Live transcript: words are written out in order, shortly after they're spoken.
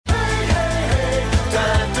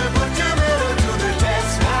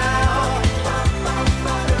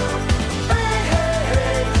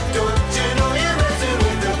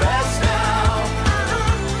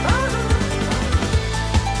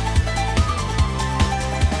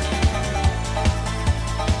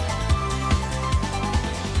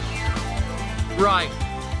Right,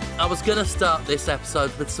 I was going to start this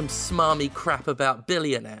episode with some smarmy crap about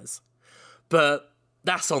billionaires, but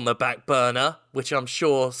that's on the back burner, which I'm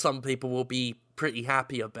sure some people will be pretty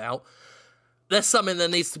happy about. There's something that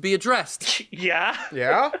needs to be addressed. Yeah?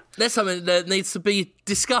 Yeah? There's something that needs to be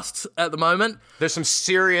discussed at the moment. There's some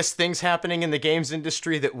serious things happening in the games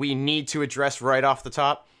industry that we need to address right off the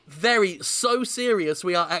top. So serious,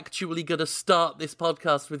 we are actually going to start this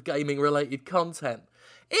podcast with gaming-related content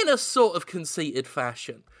in a sort of conceited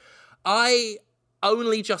fashion. I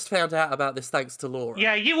only just found out about this thanks to Laura.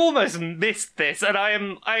 Yeah, you almost missed this, and I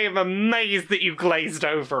am amazed that you glazed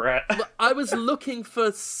over it. I was looking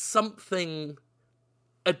for something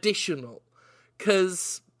additional,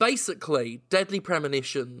 because basically, Deadly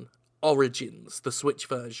Premonition Origins, the Switch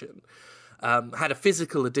version, had a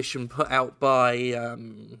physical edition put out by,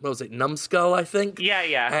 Numskull, I think?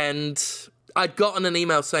 Yeah. And I'd gotten an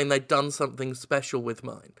email saying they'd done something special with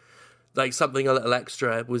mine. Like, something a little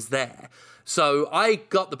extra was there. So I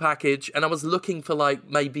got the package, and I was looking for,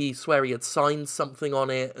 maybe Swery had signed something on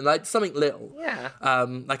it, and, something little. Yeah.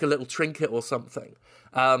 Like a little trinket or something.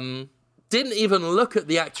 Didn't even look at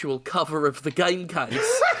the actual cover of the game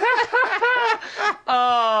case.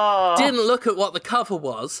 Oh. Didn't look at what the cover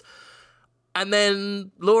was. And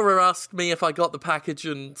then Laura asked me if I got the package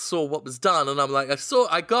and saw what was done, and I'm like,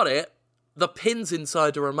 I got it. The pins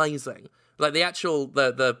inside are amazing. Like, the actual,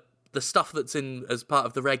 the stuff that's in as part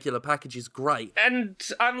of the regular package is great. And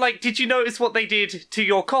I'm like, did you notice what they did to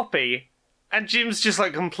your copy? And Jim's just,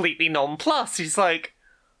 completely nonplussed. He's like,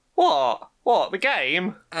 what? What, the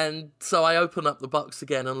game? And so I open up the box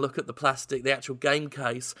again and look at the plastic, the actual game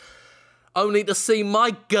case, only to see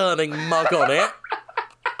my gurning mug on it.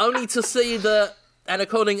 Only to see that, and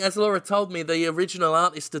according, as Laura told me, the original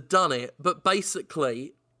artist had done it, but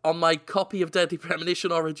basically, on my copy of Deadly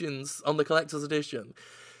Premonition Origins on the collector's edition,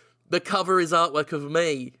 the cover is artwork of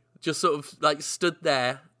me, just sort of, stood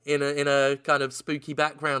there in a kind of spooky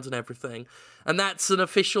background and everything. And that's an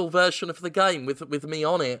official version of the game with me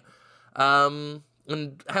on it.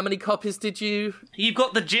 And how many copies did you... You've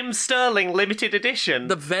got the Jim Sterling limited edition.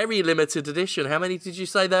 The very limited edition. How many did you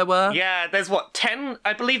say there were? Yeah, there's 10?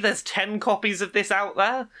 I believe there's 10 copies of this out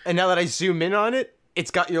there. And now that I zoom in on it, it's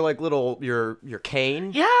got your, little, your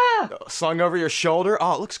cane. Yeah. Slung over your shoulder.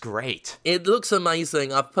 Oh, it looks great. It looks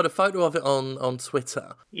amazing. I've put a photo of it on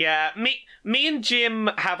Twitter. Yeah, me and Jim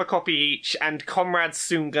have a copy each, and Conrad's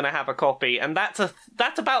soon gonna have a copy, and that's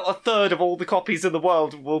about a third of all the copies in the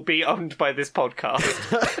world will be owned by this podcast.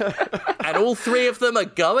 And all three of them are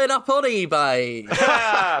going up on eBay.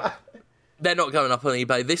 Yeah. They're not going up on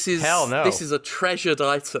eBay. Hell no. This is a treasured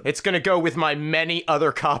item. It's going to go with my many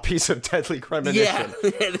other copies of Deadly Premonition.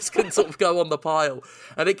 Yeah, this can sort of go on the pile.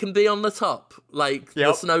 And it can be on the top,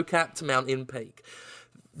 the snow-capped Mountain Peak.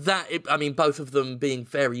 Both of them being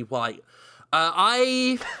very white.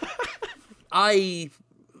 I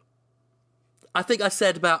think I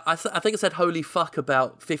said holy fuck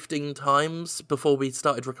about 15 times before we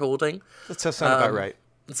started recording. That does sound about right.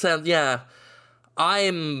 Yeah.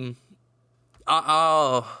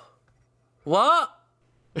 What?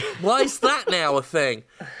 Why is that now a thing?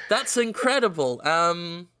 That's incredible.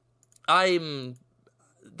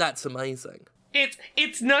 That's amazing.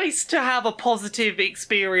 It's nice to have a positive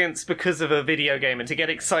experience because of a video game and to get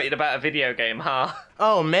excited about a video game, huh?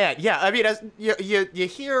 Oh man, yeah. I mean, as you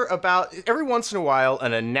hear about every once in a while,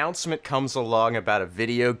 an announcement comes along about a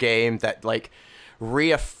video game that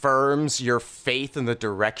reaffirms your faith in the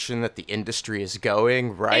direction that the industry is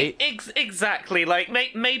going, right? Exactly.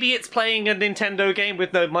 Maybe it's playing a Nintendo game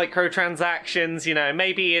with no microtransactions,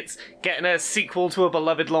 maybe it's getting a sequel to a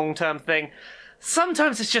beloved long-term thing.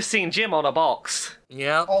 Sometimes it's just seeing Jim on a box.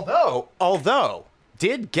 Yeah. Although,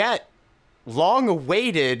 did get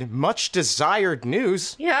long-awaited, much-desired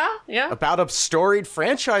news. Yeah. About a storied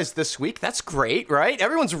franchise this week. That's great, right?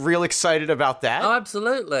 Everyone's real excited about that. Oh,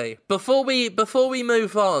 absolutely. Before we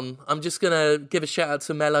move on, I'm just gonna give a shout out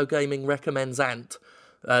to Mellow Gaming Recommends Ant,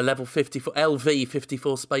 level 54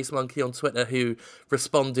 LV54 Space Monkey on Twitter, who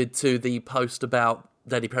responded to the post about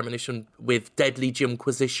Deadly Premonition with Deadly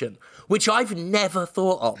Jimquisition, which I've never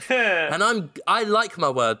thought of. And I like my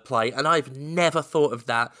wordplay, and I've never thought of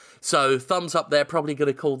that. So thumbs up there, probably going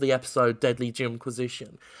to call the episode Deadly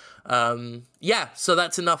Jimquisition. So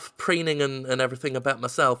that's enough preening and everything about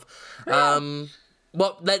myself.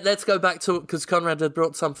 Let's go back to, because Conrad had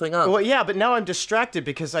brought something up. Well, yeah, but now I'm distracted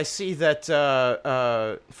because I see that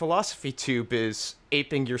Philosophy Tube is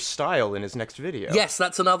aping your style in his next video. Yes,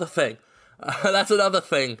 that's another thing.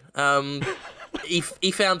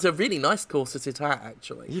 He found a really nice corseted hat,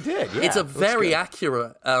 actually. He did, yeah. It's a very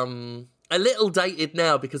accurate a little dated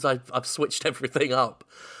now because I've switched everything up.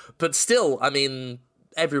 But still, I mean,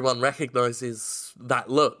 everyone recognizes that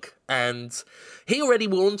look. And he already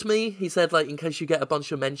warned me. He said, like, in case you get a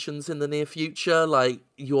bunch of mentions in the near future, like,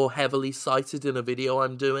 you're heavily cited in a video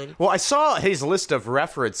I'm doing. Well, I saw his list of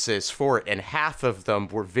references for it, and half of them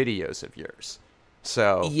were videos of yours.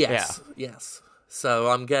 So, yes. So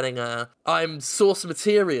I'm source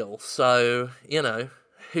material, so, you know,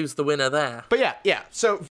 who's the winner there? But yeah.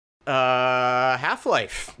 So,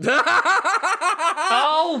 Half-Life.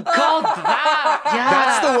 Oh, God, that! Yeah!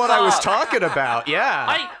 That's the one I was talking about,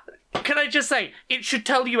 yeah. Can I just say, it should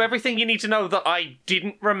tell you everything you need to know that I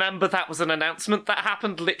didn't remember that was an announcement that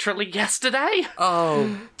happened literally yesterday.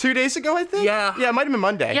 Oh. 2 days ago, I think? Yeah. Yeah, it might have been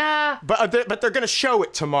Monday. Yeah. But they're going to show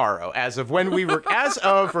it tomorrow, as of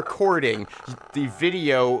recording, the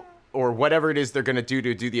video or whatever it is they're going to do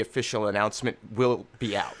the official announcement will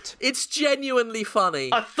be out. It's genuinely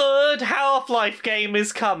funny. A third Half-Life game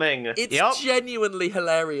is coming. It's genuinely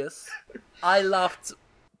hilarious. I laughed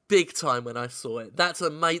big time when I saw it.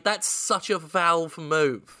 That's such a Valve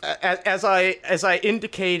move. As I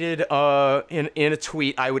indicated in a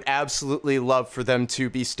tweet, I would absolutely love for them to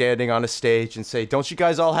be standing on a stage and say, "Don't you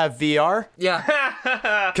guys all have VR?"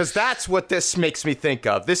 Yeah. Because that's what this makes me think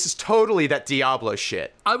of. This is totally that Diablo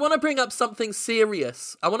shit. I want to bring up something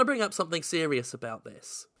serious. About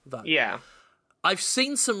this, though. Yeah. I've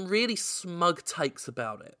seen some really smug takes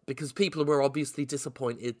about it because people were obviously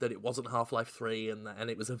disappointed that it wasn't Half-Life 3 and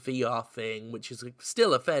it was a VR thing, which is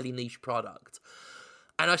still a fairly niche product.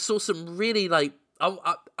 And I saw some really, like,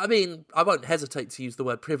 I mean, I won't hesitate to use the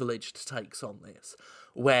word privileged takes on this,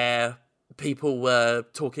 where people were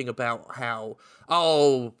talking about how,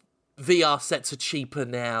 VR sets are cheaper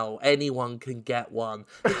now. Anyone can get one.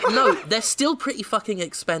 No, they're still pretty fucking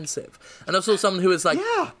expensive. And I saw someone who was like,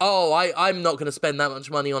 I'm not going to spend that much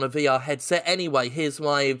money on a VR headset anyway. Here's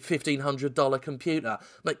my $1,500 computer.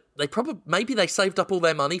 Like, maybe they saved up all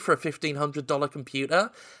their money for a $1,500 computer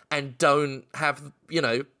and don't have,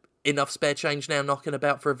 enough spare change now knocking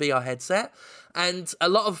about for a VR headset. And a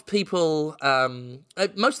lot of people,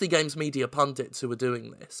 mostly games media pundits who are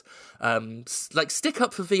doing this, stick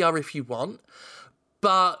up for VR if you want,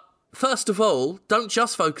 but first of all, don't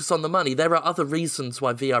just focus on the money. There are other reasons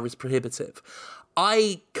why VR is prohibitive.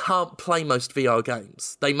 I can't play most VR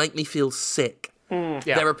games. They make me feel sick. Yeah.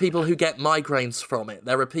 There are people who get migraines from it.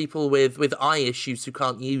 There are people with eye issues who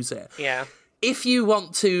can't use it. Yeah. If you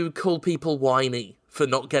want to call people whiny for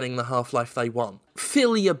not getting the Half-Life they want,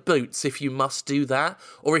 fill your boots if you must do that,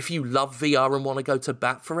 or if you love VR and want to go to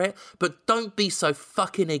bat for it, but don't be so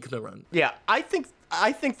fucking ignorant. Yeah, I think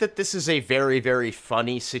that this is a very, very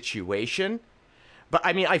funny situation, but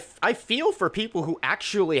I mean, I feel for people who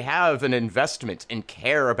actually have an investment and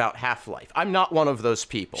care about Half-Life. I'm not one of those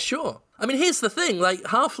people. Sure. I mean, here's the thing, like,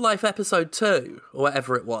 Half-Life Episode 2, or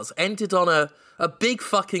whatever it was, ended on a big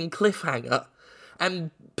fucking cliffhanger,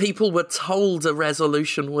 and people were told a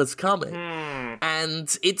resolution was coming,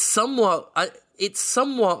 and it somewhat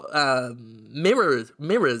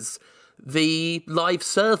mirrors the live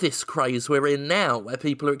service craze we're in now, where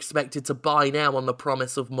people are expected to buy now on the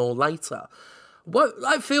promise of more later. What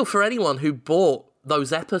I feel for anyone who bought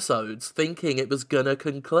those episodes thinking it was gonna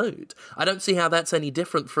conclude. I don't see how that's any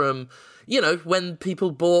different from, when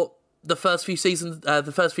people bought the first few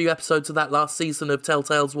episodes of that last season of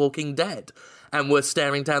Telltale's Walking Dead, and we're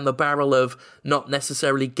staring down the barrel of not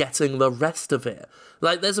necessarily getting the rest of it.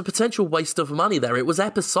 Like, there's a potential waste of money there. It was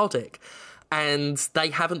episodic, and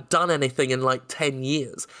they haven't done anything in, 10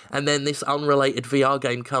 years. And then this unrelated VR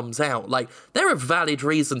game comes out. Like, there are valid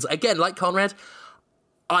reasons. Again, like Conrad,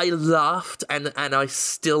 I laughed, and I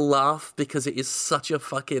still laugh, because it is such a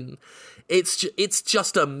fucking... It's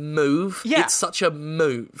just a move. Yeah. It's such a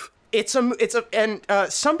move.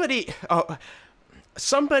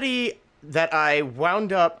 Somebody that I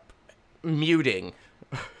wound up muting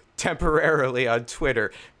temporarily on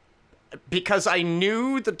Twitter because I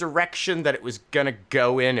knew the direction that it was gonna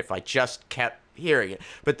go in if I just kept hearing it.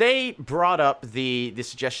 But they brought up the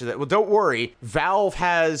suggestion that, well, don't worry, Valve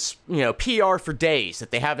has, PR for days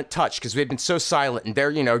that they haven't touched because they've been so silent, and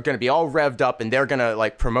they're, gonna be all revved up, and they're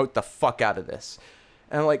gonna, promote the fuck out of this.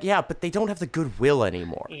 And I'm like, yeah, but they don't have the goodwill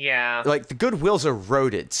anymore. Yeah. The goodwill's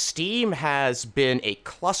eroded. Steam has been a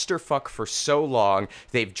clusterfuck for so long.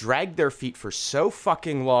 They've dragged their feet for so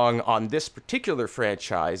fucking long on this particular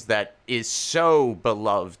franchise that is so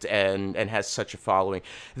beloved and has such a following,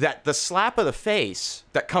 that the slap of the face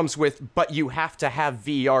that comes with, but you have to have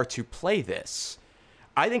VR to play this,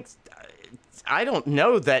 I don't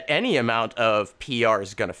know that any amount of PR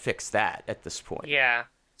is going to fix that at this point. Yeah.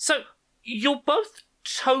 So, you're both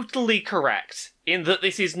totally correct in that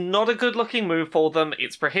this is not a good-looking move for them.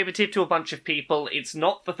 It's prohibitive to a bunch of people. It's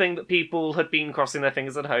not the thing that people had been crossing their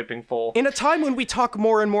fingers and hoping for. In a time when we talk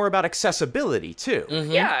more and more about accessibility, too.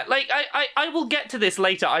 Mm-hmm. Yeah, like, I will get to this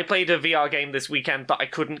later. I played a VR game this weekend that I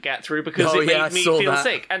couldn't get through because it made me feel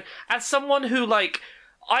sick. And as someone who, like...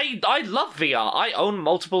 I love VR. I own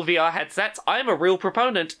multiple VR headsets. I'm a real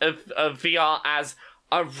proponent of VR as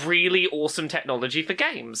a really awesome technology for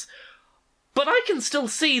games. But I can still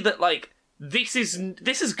see that, like, this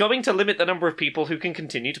is going to limit the number of people who can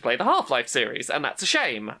continue to play the Half-Life series, and that's a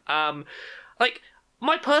shame. Like,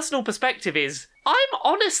 my personal perspective is, I'm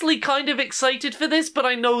honestly kind of excited for this, but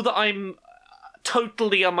I know that I'm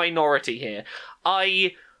totally a minority here.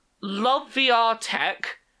 I love VR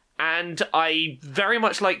tech, and I very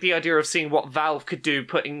much like the idea of seeing what Valve could do,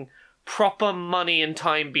 putting proper money and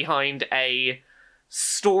time behind a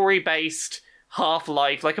story-based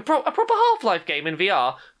Half-Life, like a proper Half-Life game in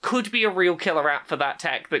VR, could be a real killer app for that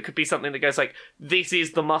tech that could be something that goes like, this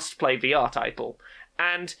is the must-play VR title.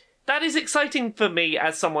 And that is exciting for me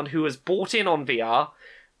as someone who has bought in on VR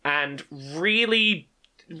and really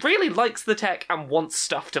likes the tech and wants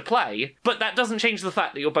stuff to play. But that doesn't change the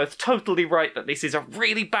fact that you're both totally right that this is a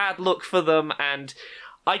really bad look for them, and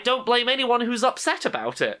I don't blame anyone who's upset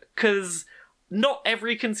about it, because not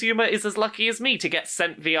every consumer is as lucky as me to get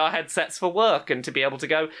sent VR headsets for work and to be able to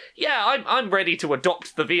go, yeah, I'm ready to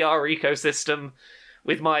adopt the VR ecosystem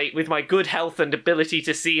with my good health and ability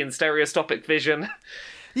to see in stereoscopic vision.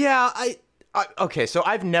 Yeah, okay, so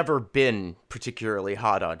I've never been particularly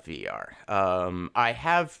hot on VR.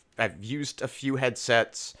 I've used a few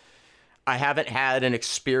headsets. I haven't had an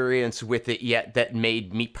experience with it yet that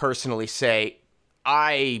made me personally say,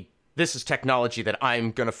 this is technology that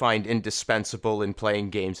I'm going to find indispensable in playing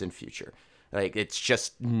games in future. Like, it's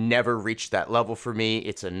just never reached that level for me.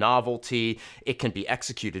 It's a novelty. It can be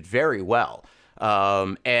executed very well.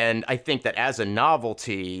 And I think that as a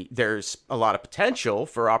novelty, there's a lot of potential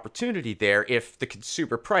for opportunity there if the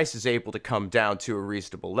consumer price is able to come down to a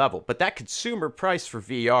reasonable level. But that consumer price for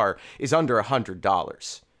VR is under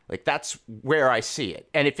 $100. Like, that's where I see it.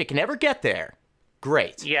 And if it can ever get there,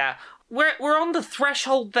 great. Yeah. We're on the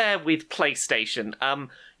threshold there with PlayStation.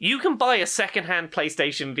 You can buy a second-hand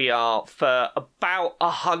PlayStation VR for about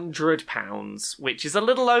 £100, which is a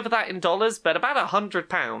little over that in dollars, but about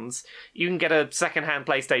 £100 you can get a second-hand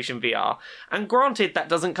PlayStation VR. And granted, that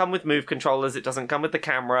doesn't come with Move controllers, it doesn't come with the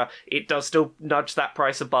camera, it does still nudge that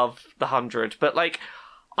price above the 100. But, like,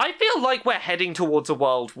 I feel like we're heading towards a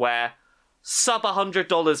world where sub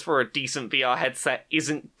 $100 for a decent VR headset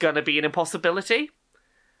isn't gonna be an impossibility.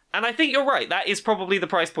 And I think you're right, that is probably the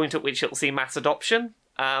price point at which it'll see mass adoption.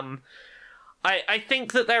 I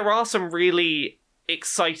think that there are some really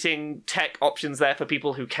exciting tech options there for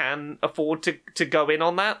people who can afford to go in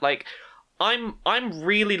on that. Like, I'm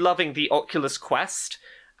really loving the Oculus Quest,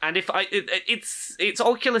 and it's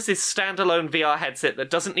Oculus's standalone VR headset that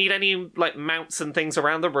doesn't need any like mounts and things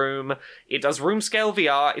around the room. It does room scale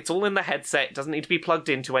VR. It's all in the headset. It doesn't need to be plugged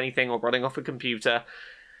into anything or running off a computer.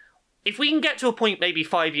 If we can get to a point maybe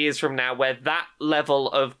 5 years from now where that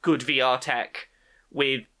level of good VR tech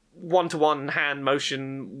with one-to-one hand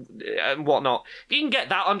motion and whatnot, if you can get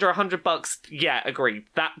that under $100, yeah, agreed.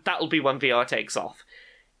 That'll be when VR takes off.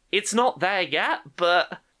 It's not there yet,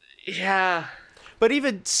 but yeah. But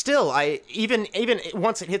even still, even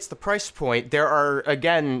once it hits the price point, there are,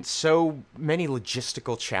 again, so many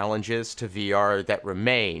logistical challenges to VR that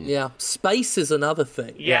remain. Yeah, space is another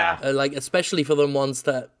thing. Yeah. Like, especially for the ones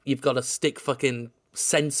that you've got to stick fucking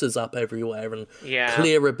sensors up everywhere and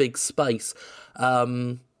clear a big space. At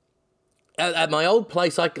my old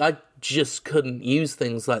place, I just couldn't use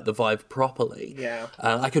things like the Vive properly. Yeah.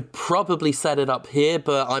 I could probably set it up here,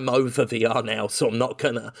 but I'm over VR now, so I'm not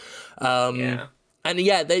gonna. And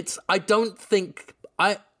yeah, I don't think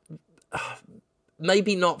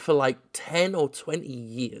maybe not for like 10 or 20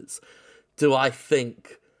 years do I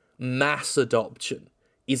think mass adoption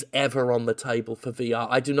is ever on the table for VR.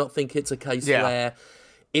 I do not think it's a case where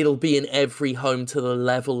it'll be in every home to the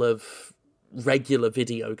level of regular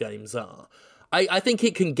video games are. I think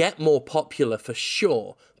it can get more popular for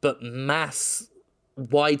sure, but mass,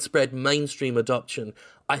 widespread mainstream adoption,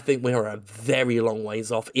 I think we're a very long ways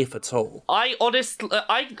off, if at all.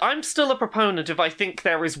 I'm still a proponent of, I think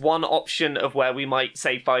there is one option of where we might,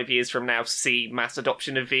 say 5 years from now, see mass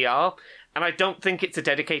adoption of VR, and I don't think it's a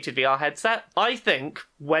dedicated VR headset. I think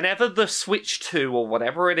whenever the Switch 2 or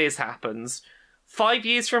whatever it is happens, 5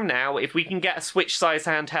 years from now, if we can get a Switch-sized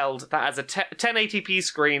handheld that has a 1080p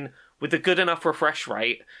screen with a good enough refresh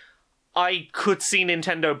rate, I could see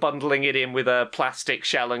Nintendo bundling it in with a plastic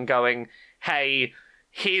shell and going, hey,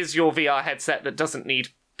 here's your VR headset that doesn't need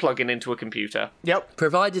plugging into a computer. Yep.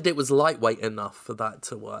 Provided it was lightweight enough for that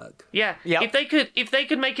to work. Yeah. Yep. If they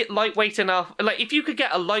could make it lightweight enough, like if you could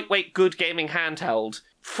get a lightweight good gaming handheld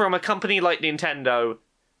from a company like Nintendo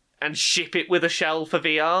and ship it with a shell for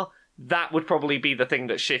VR, that would probably be the thing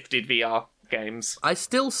that shifted VR games. I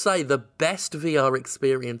still say the best VR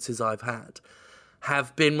experiences I've had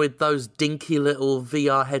have been with those dinky little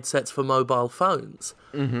VR headsets for mobile phones.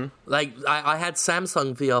 Mm-hmm. Like, I had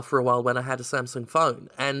Samsung VR for a while when I had a Samsung phone,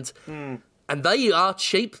 and they are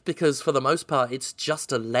cheap because, for the most part, it's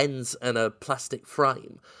just a lens and a plastic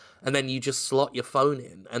frame, and then you just slot your phone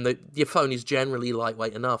in, and your phone is generally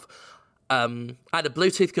lightweight enough. I had a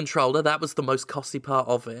Bluetooth controller. That was the most costly part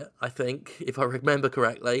of it, I think, if I remember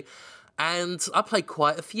correctly. And I played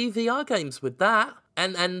quite a few VR games with that.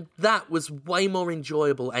 And that was way more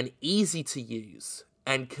enjoyable and easy to use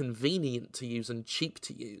and convenient to use and cheap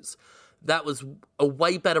to use. That was a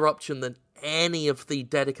way better option than any of the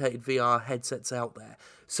dedicated VR headsets out there.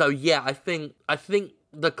 So yeah, I think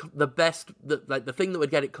the best, the thing that would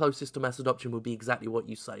get it closest to mass adoption would be exactly what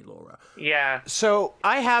you say, Laura. Yeah. So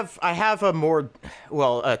I have a more,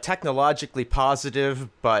 technologically positive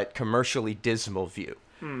but commercially dismal view.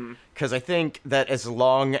 Because I think that as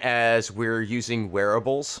long as we're using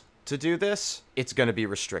wearables to do this, it's going to be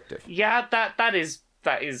restrictive. Yeah, that is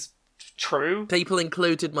true. People,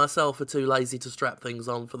 included myself, are too lazy to strap things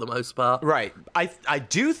on for the most part. Right. I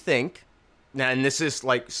do think, and this is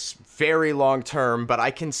like very long term, but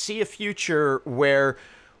I can see a future where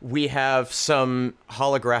we have some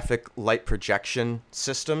holographic light projection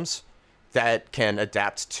systems that can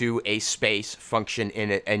adapt to a space, function in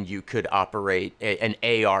it, and you could operate an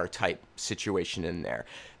AR type situation in there.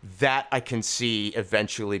 That I can see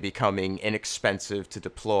eventually becoming inexpensive to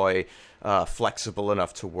deploy, flexible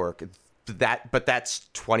enough to work. But that's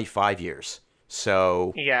 25 years.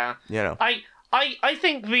 So yeah, you know, I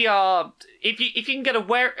think VR, if you can get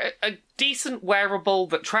a decent wearable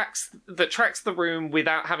that tracks the room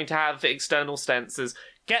without having to have external sensors,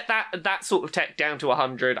 get that sort of tech down to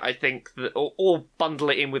 100, I think, or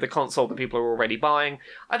bundle it in with a console that people are already buying,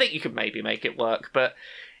 I think you could maybe make it work. But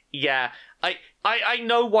yeah, I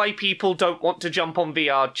know why people don't want to jump on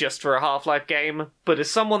VR just for a Half-Life game, but as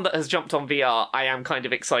someone that has jumped on VR, I am kind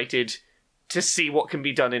of excited to see what can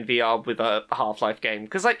be done in VR with a Half-Life game.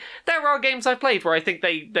 Because there are games I've played where I think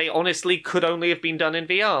they honestly could only have been done in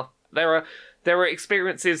VR. There are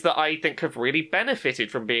experiences that I think have really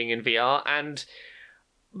benefited from being in VR, and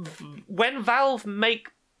when Valve make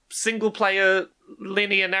single-player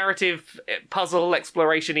linear narrative puzzle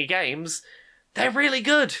exploration-y games, they're really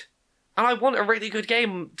good. And I want a really good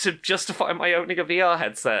game to justify my owning a VR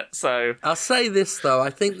headset, so... I'll say this, though. I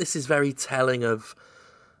think this is very telling of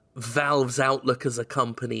Valve's outlook as a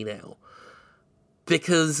company now.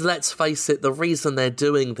 Because, let's face it, the reason they're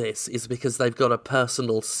doing this is because they've got a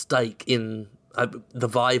personal stake in the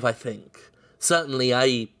Vive, I think. Certainly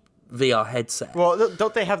a VR headset. Well,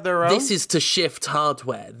 don't they have their own? This is to shift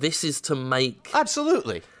hardware. This is to make...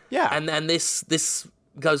 Absolutely, yeah. And this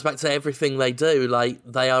goes back to everything they do. Like,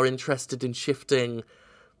 they are interested in shifting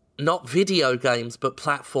not video games, but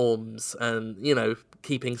platforms and,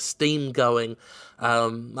 keeping Steam going.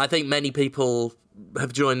 I think many people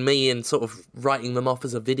have joined me in sort of writing them off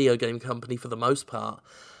as a video game company for the most part,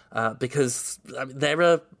 because they're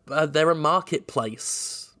a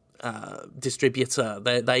marketplace distributor.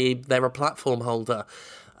 They're a platform holder.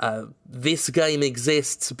 This game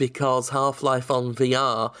exists because Half-Life on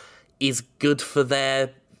VR is good for their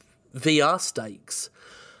VR stakes,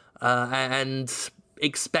 and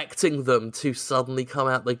expecting them to suddenly come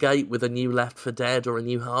out the gate with a new Left 4 Dead or a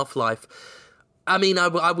new Half-Life. I mean, I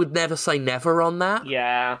would never say never on that.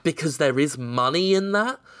 Yeah. Because there is money in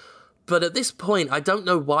that. But at this point, I don't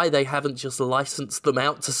know why they haven't just licensed them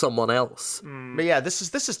out to someone else. But yeah, this is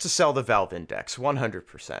to sell the Valve Index,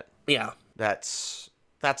 100%. Yeah. That's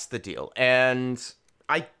the deal. And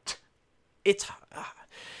I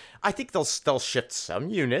think they'll shift some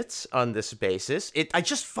units on this basis. I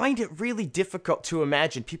just find it really difficult to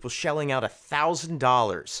imagine people shelling out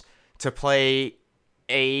 $1,000 to play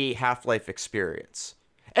a Half-Life experience.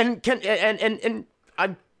 And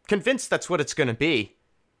I'm convinced that's what it's going to be,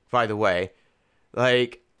 by the way.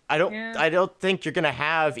 Like, I don't think you're going to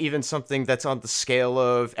have even something that's on the scale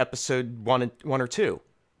of episode 1 or 2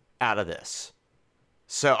 out of this.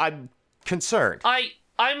 So I'm concerned.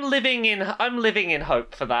 I'm living in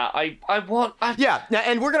hope for that. Yeah,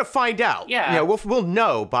 and we're gonna find out. Yeah, we'll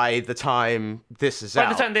know by the time this is out.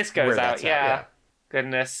 By the time this goes out, yeah.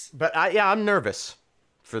 Goodness. But I'm nervous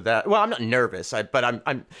for that. Well, I'm not nervous, but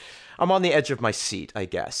I'm I'm on the edge of my seat, I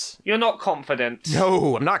guess. You're not confident.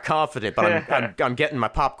 No, I'm not confident, but I'm getting my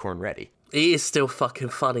popcorn ready. He is still fucking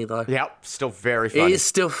funny, though. Yep, still very funny. He is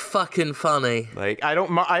still fucking funny. Like, I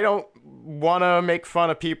don't want to make fun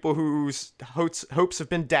of people whose hopes have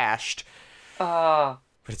been dashed. But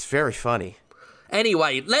it's very funny.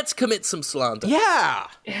 Anyway, let's commit some slander. Yeah!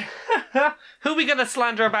 Who are we going to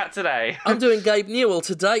slander about today? I'm doing Gabe Newell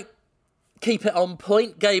today. Keep it on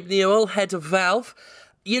point. Gabe Newell, head of Valve.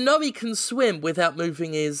 You know he can swim without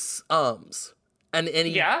moving his arms. And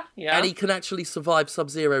he can actually survive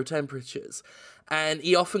sub-zero temperatures. And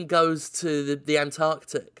he often goes to the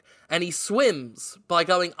Antarctic. And he swims by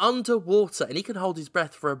going underwater. And he can hold his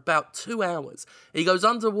breath for about 2 hours. He goes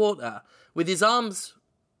underwater with his arms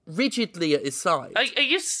rigidly at his side. Are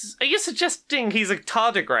you suggesting he's a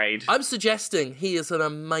tardigrade? I'm suggesting he is an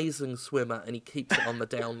amazing swimmer and he keeps it on the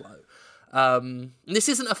down low. This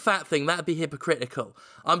isn't a fat thing, that'd be hypocritical.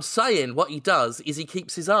 I'm saying what he does is he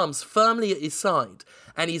keeps his arms firmly at his side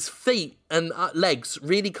and his feet and legs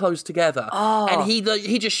really close together. And he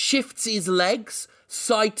just shifts his legs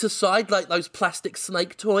side to side like those plastic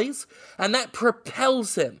snake toys, and that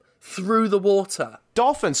propels him through the water.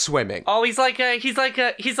 Dolphin swimming. Oh, he's like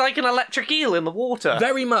an electric eel in the water.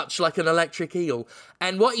 Very much like an electric eel.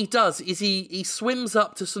 And what he does is he swims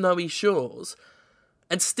up to snowy shores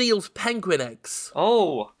and steals penguin eggs.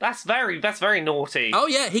 Oh, that's very naughty. Oh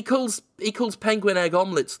yeah, he calls penguin egg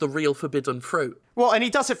omelets the real forbidden fruit. Well, and he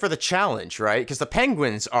does it for the challenge, right? Because the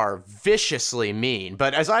penguins are viciously mean.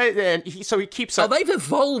 But he keeps up. Oh, they've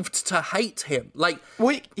evolved to hate him. Like,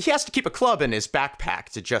 well, he has to keep a club in his backpack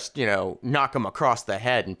to just, knock him across the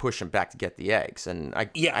head and push him back to get the eggs. And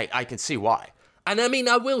I can see why. And I mean,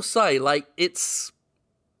 I will say, like, it's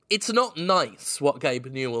not nice what Gabe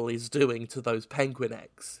Newell is doing to those penguin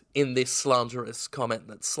eggs in this slanderous comment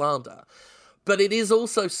that's slander. But it is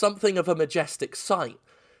also something of a majestic sight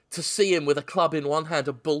to see him with a club in one hand,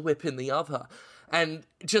 a bullwhip in the other, and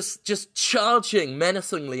just charging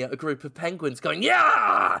menacingly at a group of penguins, going,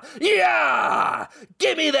 yeah, yeah,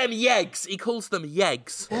 give me them yeggs. He calls them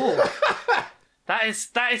yeggs. That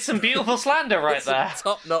is some beautiful slander right there.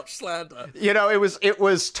 Top-notch slander. It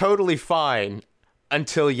was totally fine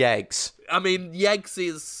until yeggs. I mean, yeggs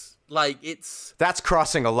is like that's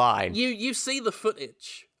crossing a line. You see the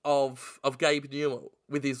footage of Gabe Newell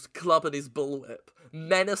with his club and his bullwhip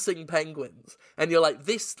menacing penguins, and you're like,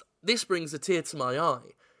 this brings a tear to my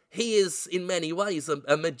eye. He is in many ways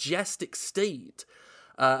a majestic steed,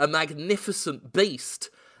 a magnificent beast,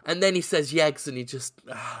 and then he says yeggs and he just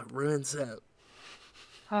ruins it.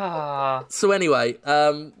 So anyway,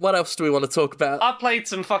 what else do we want to talk about? I played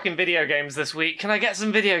some fucking video games this week. Can I get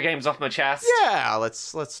some video games off my chest? Yeah,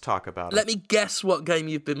 let's talk about it. Let me guess what game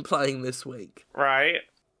you've been playing this week. Right.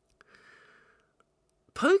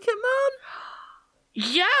 Pokemon?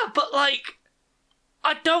 Yeah, but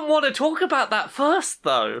I don't want to talk about that first,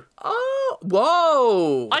 though. Oh,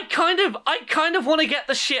 whoa! I kind of want to get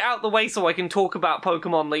the shit out the way so I can talk about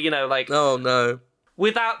Pokemon, Oh no.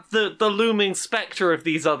 Without the looming spectre of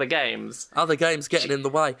these other games. Other games getting in the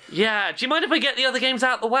way. Yeah, do you mind if I get the other games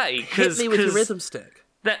out the way? Hit me with your rhythm stick.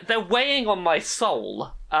 They're weighing on my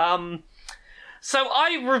soul. So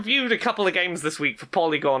I reviewed a couple of games this week for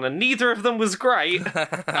Polygon, and neither of them was great.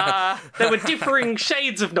 There were differing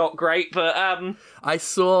shades of not great, but I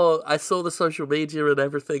saw the social media and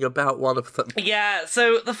everything about one of them. Yeah,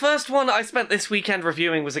 so the first one I spent this weekend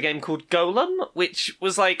reviewing was a game called Golem, which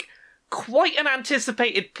was quite an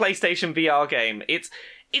anticipated PlayStation VR game. It's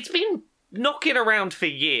been knocking around for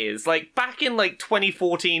years. Back in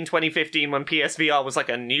 2014, 2015 when PSVR was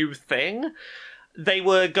a new thing, they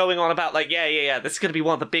were going on about yeah, this is going to be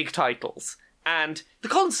one of the big titles. And the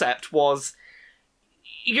concept was,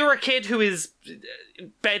 you're a kid who is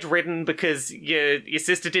bedridden because your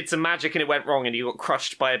sister did some magic and it went wrong and you got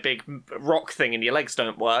crushed by a big rock thing and your legs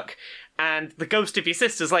don't work. And the ghost of your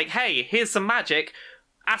sister's like, hey, here's some magic.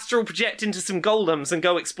 Astral project into some golems and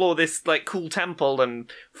go explore this cool temple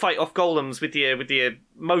and fight off golems with your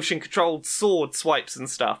motion controlled sword swipes and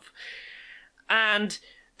stuff. And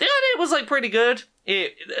the idea was pretty good.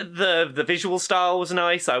 The visual style was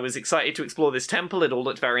nice. I was excited to explore this temple. It all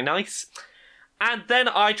looked very nice. And then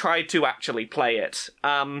I tried to actually play it.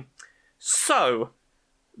 So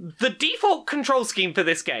the default control scheme for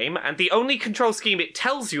this game, and the only control scheme it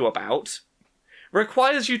tells you about,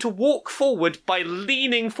 requires you to walk forward by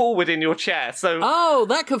leaning forward in your chair. So oh,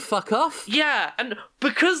 that could fuck off. Yeah, and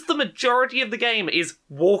because the majority of the game is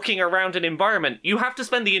walking around an environment, you have to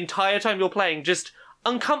spend the entire time you're playing just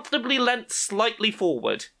uncomfortably leant slightly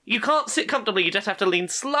forward. You can't sit comfortably, you just have to lean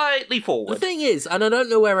slightly forward. The thing is, and I don't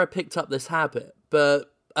know where I picked up this habit,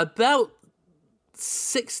 but about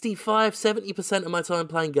 65-70% of my time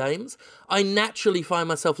playing games, I naturally find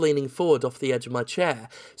myself leaning forward off the edge of my chair.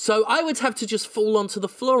 So I would have to just fall onto the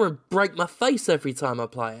floor and break my face every time I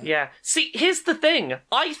play it. Yeah. See, here's the thing.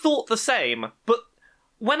 I thought the same, but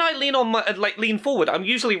when I lean forward, I'm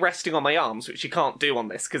usually resting on my arms, which you can't do on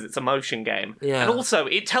this because it's a motion game. Yeah. And also,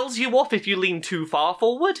 it tells you off if you lean too far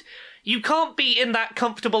forward. You can't be in that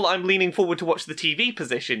comfortable I'm leaning forward to watch the TV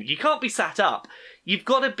position. You can't be sat up. You've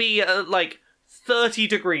got to be, 30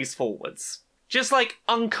 degrees forwards. Just,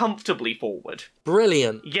 uncomfortably forward.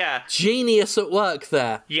 Brilliant. Yeah. Genius at work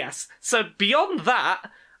there. Yes. So beyond that,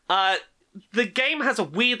 the game has a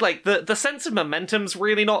weird, the sense of momentum's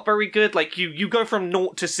really not very good. You go from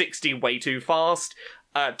 0 to 60 way too fast.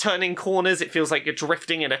 Turning corners, it feels like you're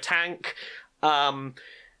drifting in a tank.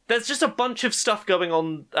 There's just a bunch of stuff going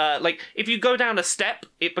on. If you go down a step,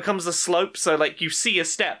 it becomes a slope. So, you see a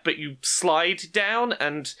step, but you slide down,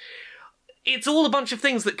 and it's all a bunch of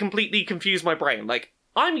things that completely confuse my brain.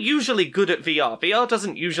 I'm usually good at VR. VR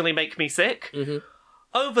doesn't usually make me sick. Mm-hmm.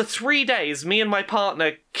 Over 3 days, me and my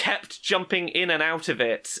partner kept jumping in and out of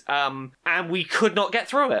it, and we could not get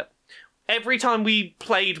through it. Every time we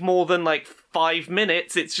played more than, 5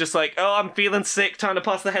 minutes, it's just oh, I'm feeling sick, time to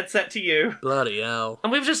pass the headset to you. Bloody hell.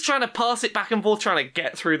 And we were just trying to pass it back and forth, trying to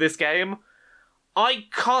get through this game. I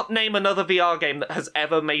can't name another VR game that has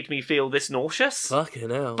ever made me feel this nauseous. Fucking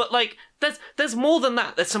hell. But, there's more than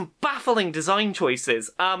that. There's some baffling design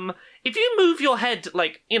choices. If you move your head,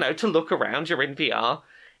 to look around, you're in VR.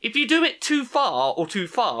 If you do it too far or too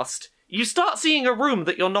fast, you start seeing a room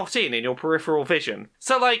that you're not in your peripheral vision.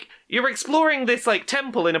 So, you're exploring this,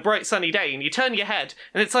 temple in a bright sunny day, and you turn your head,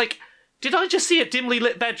 and it's did I just see a dimly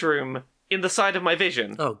lit bedroom in the side of my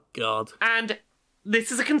vision? Oh, God. And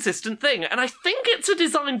this is a consistent thing, and I think it's a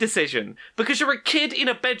design decision, because you're a kid in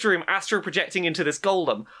a bedroom astral projecting into this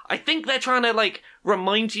golem. I think they're trying to,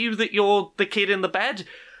 remind you that you're the kid in the bed,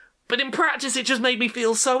 but in practice it just made me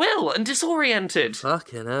feel so ill and disoriented.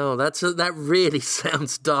 Fucking hell, that really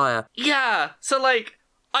sounds dire. Yeah, so,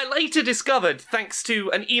 I later discovered, thanks to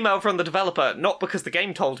an email from the developer, not because the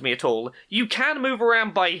game told me at all, you can move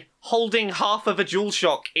around by holding half of a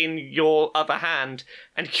DualShock in your other hand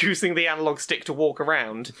and using the analog stick to walk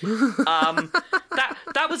around.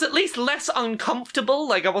 That was at least less uncomfortable,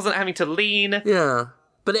 I wasn't having to lean. Yeah.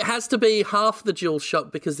 But it has to be half the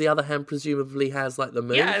DualShock because the other hand presumably has, the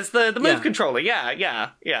move. Yeah, it's the move controller,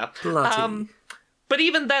 yeah. Bloody. But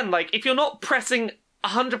even then, if you're not pressing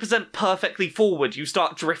 100% perfectly forward, you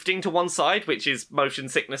start drifting to one side, which is Motion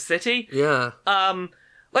Sickness City. Yeah.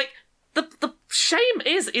 The shame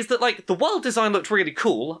is that, the world design looked really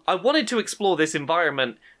cool. I wanted to explore this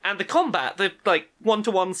environment, and the combat, the,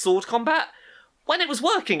 one-to-one sword combat, when it was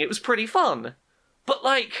working, it was pretty fun. But,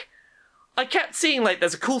 I kept seeing,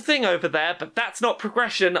 there's a cool thing over there, but that's not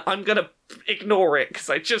progression. I'm gonna ignore it, because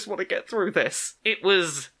I just want to get through this. It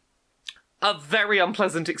was a very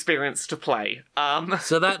unpleasant experience to play.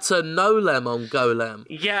 So that's a no-lem on Golem.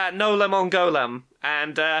 Yeah, no-lem on Golem.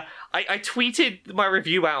 And I tweeted my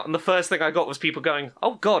review out, and the first thing I got was people going,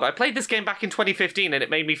 oh god, I played this game back in 2015 and it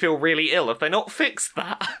made me feel really ill. Have they not fixed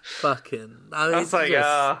that? Fucking. I was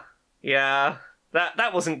yeah,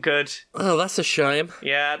 that wasn't good. Oh, that's a shame.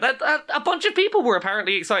 Yeah, a bunch of people were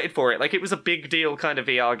apparently excited for it. It was a big deal kind of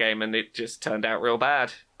VR game, and it just turned out real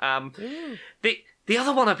bad. The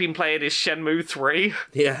other one I've been playing is Shenmue 3.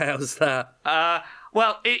 Yeah, how's that?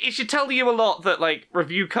 Well, it should tell you a lot that,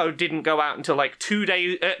 review code didn't go out until,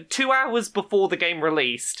 2 hours before the game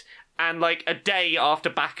released, and, a day after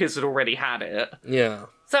backers had already had it. Yeah.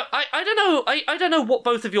 So, I don't know, I don't know what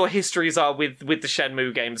both of your histories are with the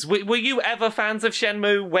Shenmue games. Were you ever fans of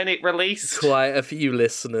Shenmue when it released? Quite a few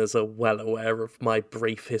listeners are well aware of my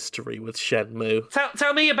brief history with Shenmue.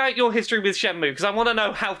 Tell me about your history with Shenmue, because I want to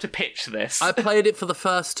know how to pitch this. I played it for the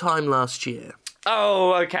first time last year.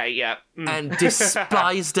 Oh, okay, yeah. And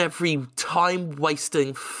despised every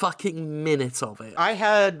time-wasting fucking minute of it. I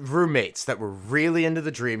had roommates that were really into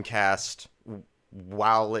the Dreamcast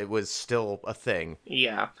while it was still a thing.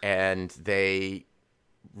 Yeah. And they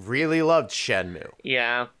really loved Shenmue.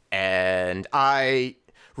 Yeah. And I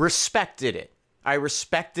respected it. I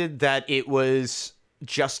respected that it was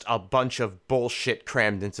just a bunch of bullshit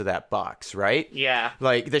crammed into that box, right? Yeah.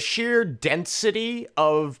 The sheer density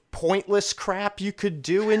of pointless crap you could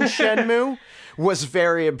do in Shenmue was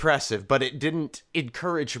very impressive, but it didn't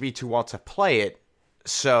encourage me to want to play it,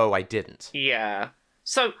 so I didn't. Yeah.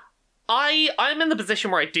 So, I'm in the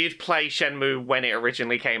position where I did play Shenmue when it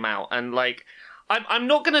originally came out, and, I'm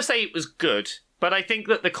not gonna say it was good, but I think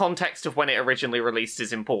that the context of when it originally released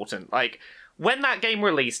is important. When that game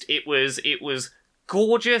released, it was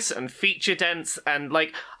gorgeous and feature dense, and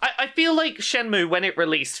like I feel like Shenmue, when it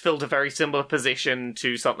released, filled a very similar position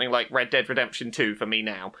to something like Red Dead Redemption 2 for me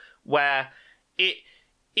now, where it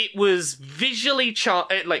was visually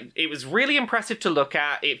it was really impressive to look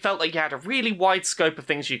at. It felt like you had a really wide scope of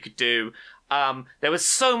things you could do. There was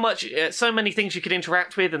so many things you could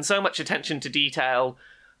interact with, and so much attention to detail. ...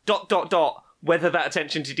 Whether that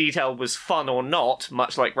attention to detail was fun or not,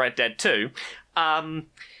 much like Red Dead 2.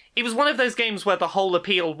 It was one of those games where the whole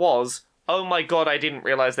appeal was, oh my god, I didn't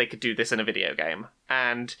realize they could do this in a video game.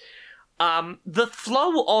 And the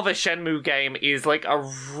flow of a Shenmue game is like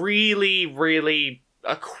a really, really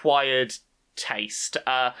acquired taste.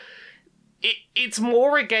 It's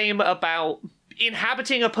more a game about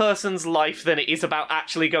inhabiting a person's life than it is about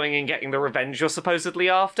actually going and getting the revenge you're supposedly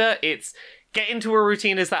after. It's get into a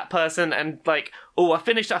routine as that person and like, oh, I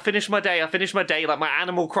finished my day, like my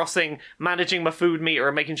Animal Crossing, managing my food meter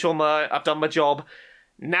and making sure I've done my job.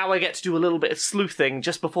 Now I get to do a little bit of sleuthing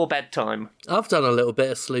just before bedtime. I've done a little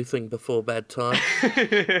bit of sleuthing before bedtime.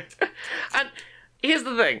 And here's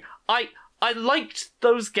the thing, I liked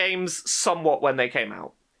those games somewhat when they came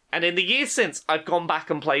out. And in the years since, I've gone back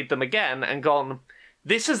and played them again and gone,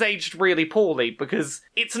 this has aged really poorly, because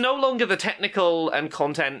it's no longer the technical and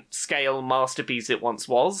content scale masterpiece it once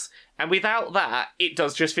was. And without that, it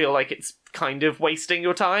does just feel like it's kind of wasting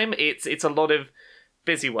your time. It's a lot of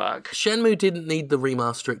busy work. Shenmue didn't need the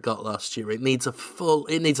remaster it got last year. It needs a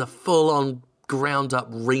full-on ground-up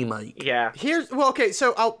remake. Yeah.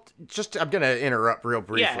 So I'm going to interrupt real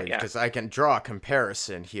briefly because I can draw a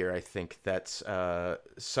comparison here. I think that's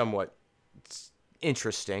somewhat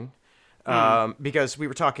interesting. Because we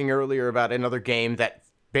were talking earlier about another game that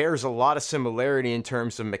bears a lot of similarity in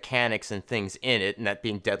terms of mechanics and things in it, and that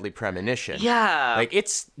being Deadly Premonition. Yeah. Like,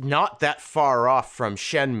 it's not that far off from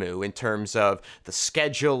Shenmue in terms of the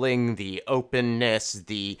scheduling, the openness,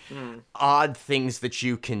 the odd things that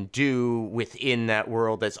you can do within that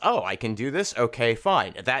world. That's, oh, I can do this? Okay,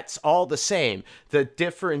 fine. That's all the same. The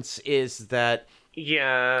difference is that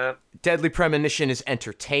Deadly Premonition is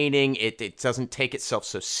entertaining. It doesn't take itself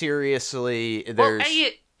so seriously.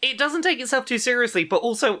 It doesn't take itself too seriously, but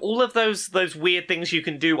also all of those weird things you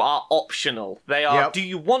can do are optional. They are, do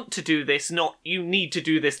you want to do this, not you need to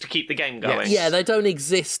do this to keep the game going. Yeah, they don't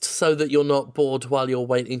exist so that you're not bored while you're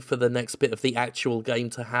waiting for the next bit of the actual game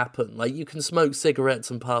to happen. Like, you can smoke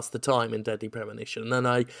cigarettes and pass the time in Deadly Premonition. And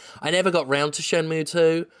I never got round to Shenmue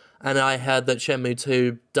 2, and I heard that Shenmue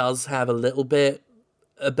 2 does have a little bit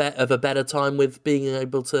of a better time with being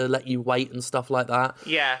able to let you wait and stuff like that.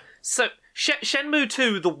 Yeah, so Shenmue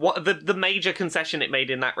 2, the major concession it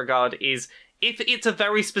made in that regard is, if it's a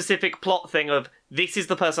very specific plot thing of, this is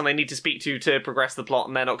the person I need to speak to progress the plot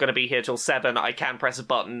and they're not going to be here till 7, I can press a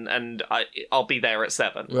button and I'll be there at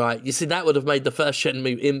 7. Right, you see, that would have made the first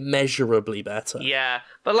Shenmue immeasurably better. Yeah,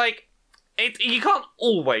 but like, you can't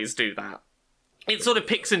always do that. It sort of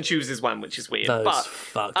picks and chooses when, which is weird. Those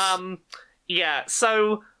fucks. Yeah,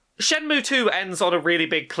 so Shenmue 2 ends on a really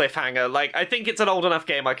big cliffhanger. Like, I think it's an old enough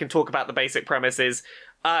game I can talk about the basic premises.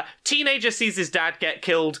 Teenager sees his dad get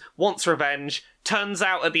killed, wants revenge. Turns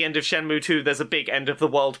out at the end of Shenmue 2 there's a big end of the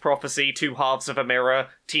world prophecy, 2 halves of a mirror.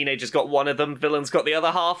 Teenager's got one of them, villain's got the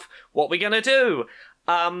other half. What we gonna do?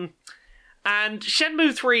 And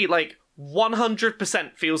Shenmue 3, like,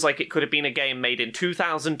 100% feels like it could have been a game made in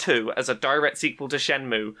 2002 as a direct sequel to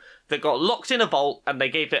Shenmue that got locked in a vault and they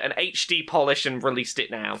gave it an HD polish and released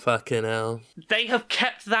it now. Fucking hell. They have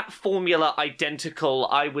kept that formula identical,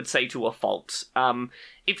 I would say, to a fault.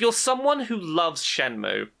 If you're someone who loves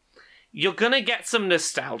Shenmue, you're gonna get some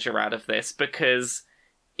nostalgia out of this because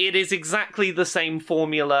it is exactly the same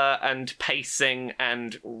formula and pacing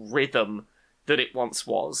and rhythm that it once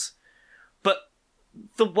was. But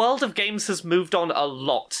the world of games has moved on a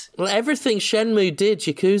lot. Well, everything Shenmue did,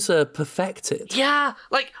 Yakuza perfected. Yeah,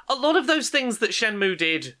 like, a lot of those things that Shenmue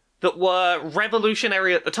did that were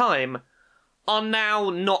revolutionary at the time are now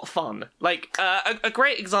not fun. Like, a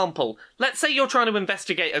great example. Let's say you're trying to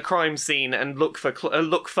investigate a crime scene and look for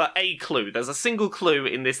a clue. There's a single clue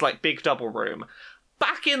in this, like, big double room.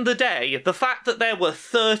 Back in the day, the fact that there were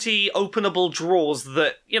 30 openable drawers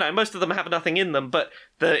that, you know, most of them have nothing in them, but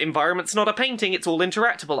the environment's not a painting, it's all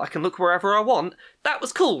interactable, I can look wherever I want, that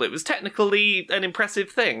was cool, it was technically an impressive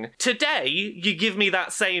thing. Today, you give me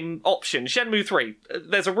that same option, Shenmue 3,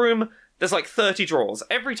 there's a room, there's like 30 drawers.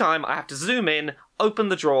 Every time I have to zoom in, open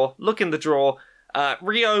the drawer, look in the drawer,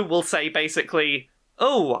 Ryo will say basically,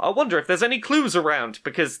 oh, I wonder if there's any clues around,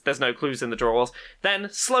 because there's no clues in the drawers. Then,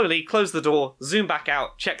 slowly, close the door, zoom back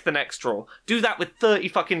out, check the next drawer. Do that with 30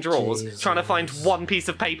 fucking drawers, Jesus. trying to find one piece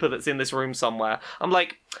of paper that's in this room somewhere. I'm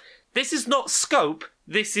like, This is not scope,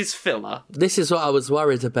 this is filler. This is what I was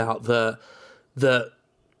worried about, the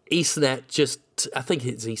EastNet just, I think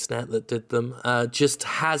it's EastNet that did them, just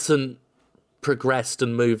hasn't progressed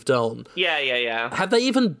and moved on. Yeah. Have they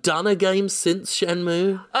even done a game since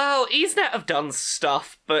Shenmue? Oh, EastNet have done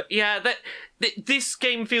stuff, but yeah, this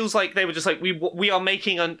game feels like they were just like, we are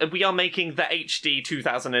making the HD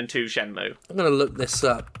 2002 Shenmue. I'm gonna look this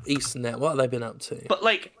up. EastNet, what have they been up to? But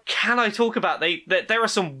like, can I talk about there are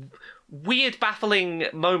some weird, baffling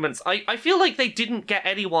moments. I feel like they didn't get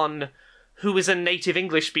anyone who is a native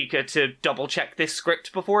English speaker to double check this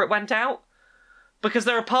script before it went out. Because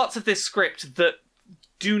there are parts of this script that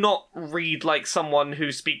do not read like someone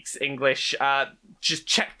who speaks English. Just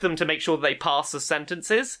check them to make sure they pass as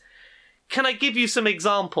sentences. Can I give you some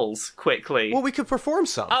examples quickly? Well, we could perform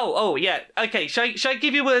some. Oh, yeah. Okay, shall I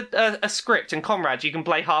give you a script, and Conrad, you can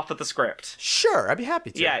play half of the script? Sure, I'd be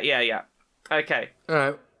happy to. Yeah. Okay. All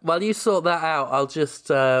right. While you sort that out, I'll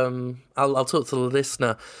just I'll talk to the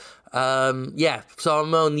listener. Yeah. So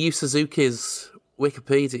I'm on Yu Suzuki's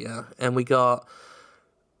Wikipedia, and we got.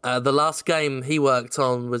 The last game he worked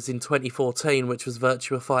on was in 2014, which was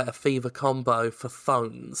Virtua Fighter Fever Combo for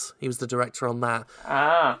phones. He was the director on that.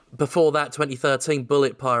 Before that, 2013,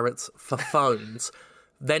 Bullet Pirates for phones.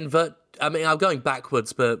 Then, I'm going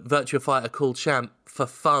backwards, but Virtua Fighter Cool Champ for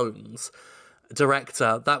phones.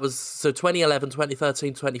 Director. That was, 2011,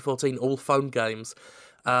 2013, 2014, all phone games.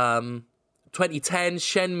 2010,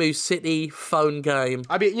 Shenmue City phone game.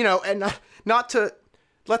 I mean, and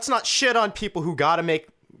let's not shit on people who gotta make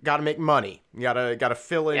money. You gotta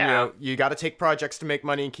fill in. Yeah. You gotta take projects to make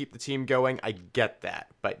money and keep the team going. I get that,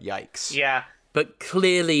 but yikes. Yeah. But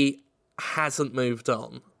clearly hasn't moved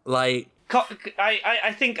on. Like,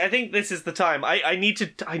 I think this is the time. I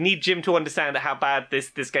need Jim to understand how bad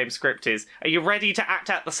this game script is. Are you ready to act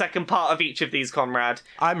out the second part of each of these, Conrad?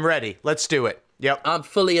 I'm ready. Let's do it. Yep. I'm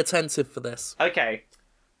fully attentive for this. Okay.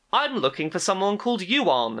 I'm looking for someone called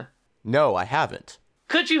Yuan. No, I haven't.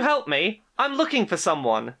 Could you help me? I'm looking for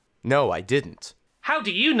someone. No, I didn't. How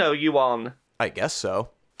do you know Yuan? I guess so.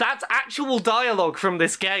 That's actual dialogue from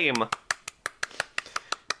this game.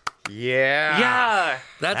 Yeah. Yeah.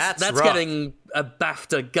 That's rough. getting a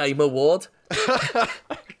BAFTA Game Award.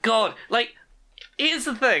 God, like, here's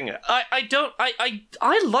the thing.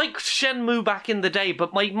 I liked Shenmue back in the day,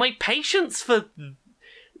 but my patience for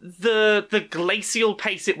the glacial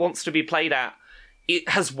pace it wants to be played at, it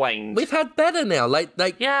has waned. We've had better now. Like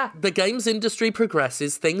Yeah. the games industry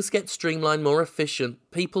progresses, things get streamlined, more efficient,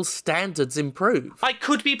 people's standards improve. I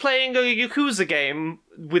could be playing a Yakuza game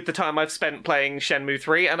with the time I've spent playing Shenmue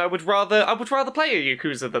 3, and I would rather play a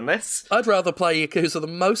Yakuza than this. I'd rather play Yakuza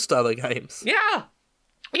than most other games. Yeah.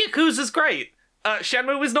 Yakuza's great.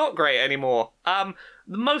 Shenmue is not great anymore.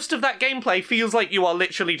 Most of that gameplay feels like you are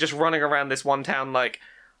literally just running around this one town like,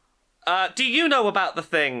 do you know about the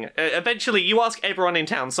thing? Eventually, you ask everyone in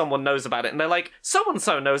town, someone knows about it, and they're like,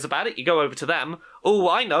 so-and-so knows about it. You go over to them. Oh,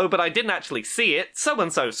 I know, but I didn't actually see it.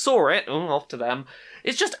 So-and-so saw it. Oh, off to them.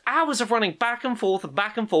 It's just hours of running back and forth,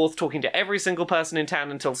 talking to every single person in town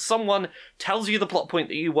until someone tells you the plot point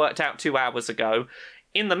that you worked out 2 hours ago.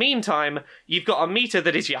 In the meantime, you've got a meter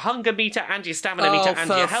that is your hunger meter and your stamina meter and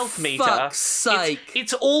your health meter. For fuck's sake.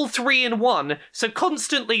 It's all 3 in 1, so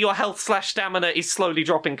constantly your health/stamina is slowly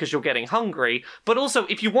dropping because you're getting hungry, but also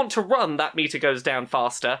if you want to run, that meter goes down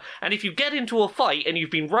faster, and if you get into a fight and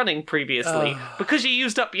you've been running previously, because you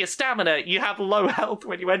used up your stamina, you have low health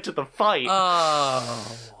when you enter the fight.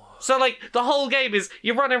 Oh. So, like, the whole game is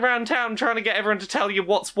you're running around town trying to get everyone to tell you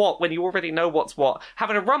what's what when you already know what's what.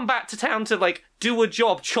 Having to run back to town to, like, do a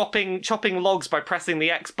job chopping logs by pressing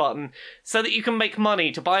the X button so that you can make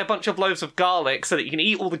money to buy a bunch of loaves of garlic so that you can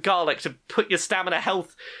eat all the garlic to put your stamina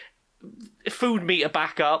health food meter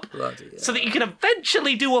back up so that you can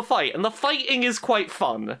eventually do a fight. And the fighting is quite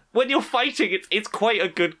fun. When you're fighting, it's quite a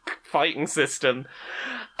good fighting system.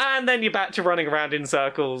 And then you're back to running around in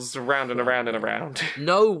circles, round and around and around.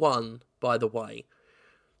 No one, by the way,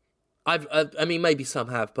 I mean, maybe some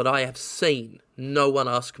have, but I have seen no one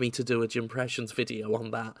ask me to do a Jimpressions video on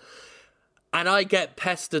that. And I get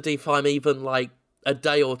pestered if I'm even, like, a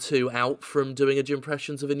day or two out from doing a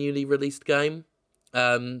Jimpressions of a newly released game.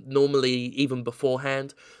 Normally, even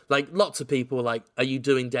beforehand. Like, lots of people were like, are you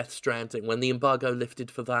doing Death Stranding? When the embargo lifted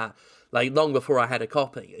for that, like, long before I had a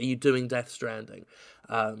copy. Are you doing Death Stranding?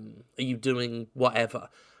 Are you doing whatever?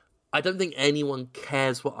 I don't think anyone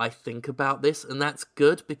cares what I think about this, and that's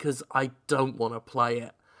good because I don't want to play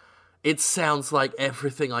it. It sounds like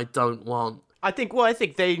everything I don't want. I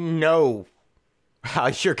think they know how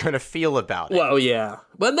you're going to feel about it. Well, yeah.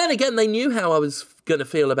 But then again, they knew how I was going to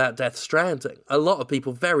feel about Death Stranding. A lot of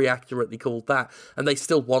people very accurately called that, and they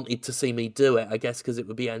still wanted to see me do it, I guess, because it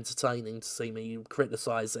would be entertaining to see me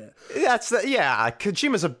criticize it.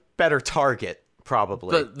 Kojima's a better target,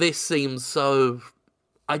 probably. But this seems so...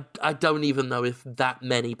 I don't even know if that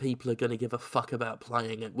many people are going to give a fuck about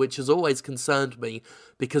playing it, which has always concerned me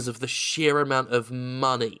because of the sheer amount of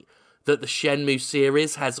money that the Shenmue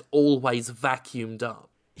series has always vacuumed up.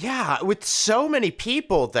 Yeah, with so many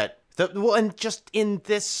people and just in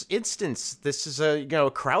this instance, this is a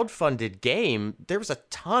crowdfunded game. There was a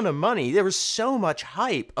ton of money. There was so much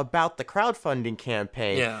hype about the crowdfunding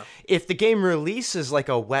campaign. Yeah. If the game releases like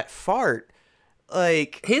a wet fart,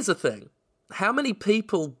 like... Here's the thing. How many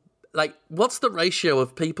people, what's the ratio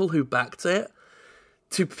of people who backed it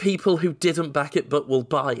to people who didn't back it but will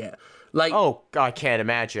buy it? Oh, I can't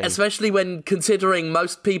imagine. Especially when considering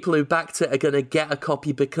most people who backed it are going to get a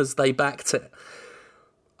copy because they backed it.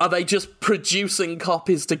 Are they just producing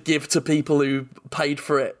copies to give to people who paid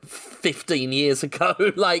for it 15 years ago?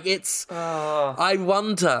 I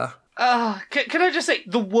wonder. Can I just say,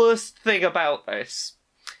 the worst thing about this...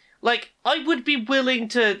 I would be willing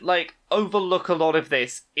to, overlook a lot of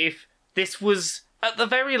this if this was, at the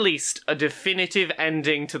very least, a definitive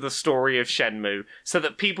ending to the story of Shenmue, so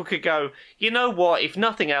that people could go, you know what, if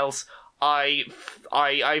nothing else, I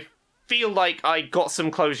feel like I got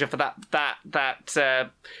some closure for that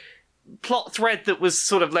plot thread that was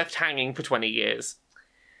sort of left hanging for 20 years.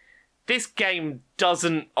 This game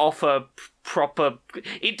doesn't offer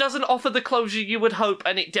it doesn't offer the closure you would hope,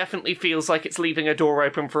 and it definitely feels like it's leaving a door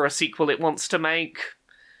open for a sequel it wants to make.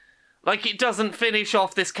 It doesn't finish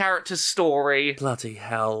off this character's story. Bloody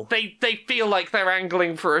hell. They feel like they're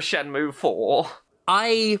angling for a Shenmue 4.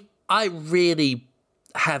 I really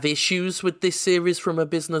have issues with this series from a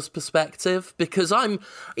business perspective, because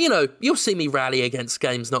you'll see me rally against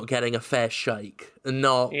games not getting a fair shake and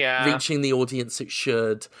not reaching the audience it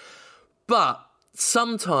should. But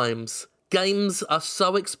sometimes games are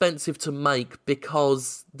so expensive to make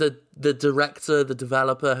because the director, the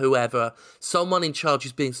developer, whoever, someone in charge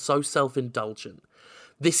is being so self-indulgent.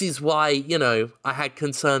 This is why, I had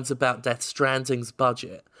concerns about Death Stranding's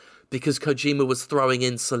budget, because Kojima was throwing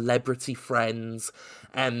in celebrity friends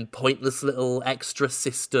and pointless little extra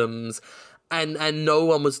systems, and no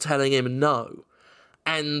one was telling him no.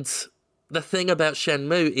 And the thing about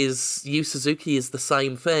Shenmue is Yu Suzuki is the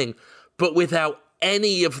same thing, but without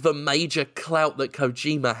any of the major clout that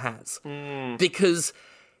Kojima has. Because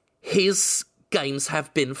his games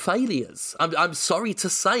have been failures. I'm sorry to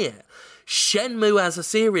say it. Shenmue as a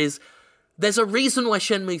series, there's a reason why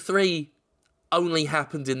Shenmue 3 only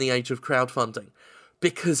happened in the age of crowdfunding.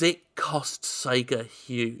 Because it cost Sega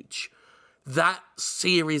huge. That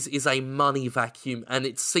series is a money vacuum, and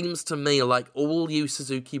it seems to me like all Yu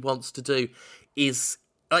Suzuki wants to do is...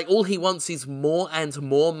 all he wants is more and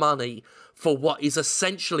more money for what is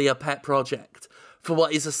essentially a pet project, for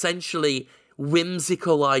what is essentially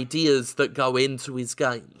whimsical ideas that go into his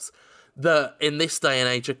games, that in this day and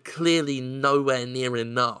age are clearly nowhere near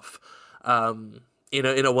enough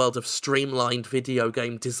in a world of streamlined video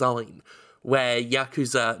game design, where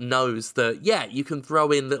Yakuza knows that, you can throw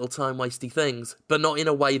in little time-wasty things, but not in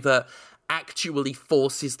a way that actually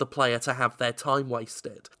forces the player to have their time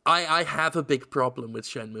wasted. I have a big problem with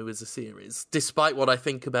Shenmue as a series, despite what I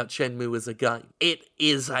think about Shenmue as a game. It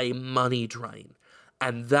is a money drain,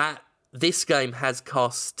 and this game has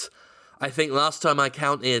cost, I think last time I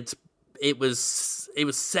counted, it was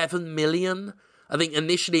 7 million. I think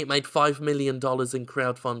initially it made $5 million in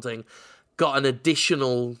crowdfunding, got an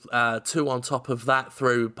additional 2 on top of that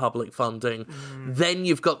through public funding. Then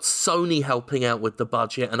you've got Sony helping out with the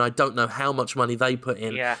budget, and I don't know how much money they put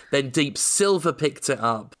in. Then Deep Silver picked it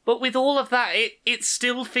up. But with all of that, it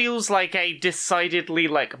still feels like a decidedly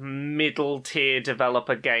middle-tier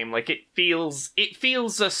developer game. It feels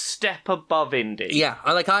a step above indie. Yeah,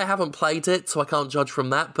 I haven't played it, so I can't judge from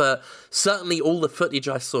that, but certainly all the footage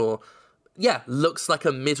I saw, looks like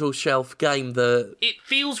a middle shelf game that... It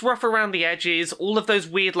feels rough around the edges. All of those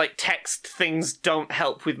weird, text things don't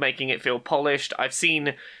help with making it feel polished. I've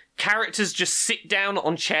seen characters just sit down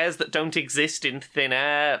on chairs that don't exist in thin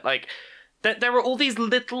air. There are all these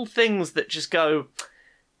little things that just go...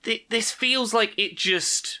 This feels like it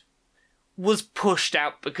just was pushed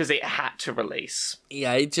out because it had to release.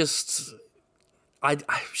 Yeah, it just...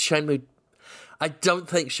 Shenmue... I don't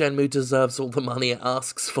think Shenmue deserves all the money it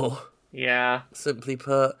asks for. Yeah. Simply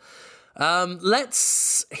put.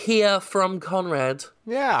 Let's hear from Conrad.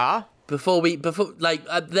 Yeah. before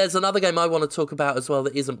there's another game I want to talk about as well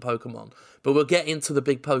that isn't Pokemon, but we'll get into the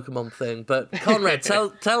big Pokemon ththing. But Conrad,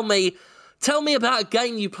 tell me about a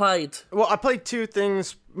game you played. Well, I played two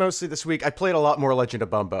things mostly this week. I played a lot more Legend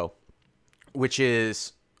of Bumbo, which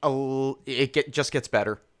is just gets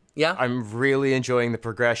better. Yeah, I'm really enjoying the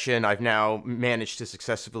progression. I've now managed to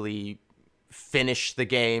successfully finish the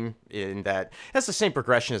game in that it has the same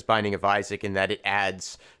progression as Binding of Isaac in that it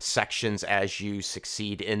adds sections as you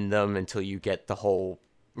succeed in them until you get the whole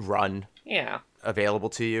run available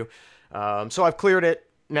to you. So I've cleared it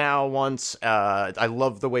now once. I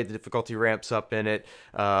love the way the difficulty ramps up in it.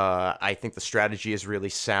 I think the strategy is really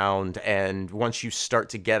sound, and once you start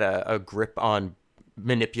to get a grip on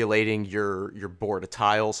manipulating your board of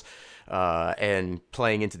tiles and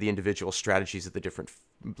playing into the individual strategies of the different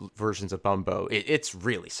versions of Bumbo, it's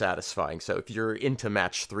really satisfying. So if you're into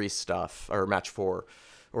match 3 stuff or match 4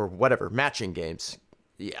 or whatever matching games,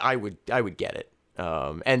 I would get it.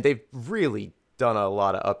 And they've really done a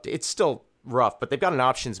lot of updates. It's still rough, but they've got an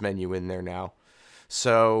options menu in there now,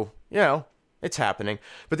 so it's happening.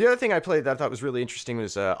 But the other thing I played that I thought was really interesting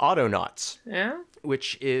was Autonauts,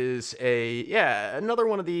 which is another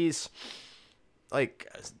one of these, like,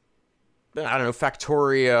 I don't know,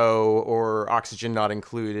 Factorio or Oxygen Not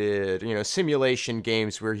Included, simulation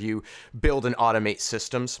games where you build and automate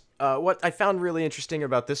systems. What I found really interesting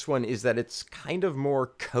about this one is that it's kind of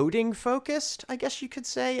more coding focused, I guess you could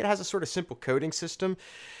say. It has a sort of simple coding system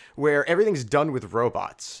where everything's done with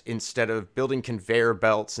robots instead of building conveyor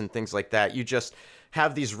belts and things like that. You just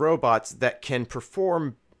have these robots that can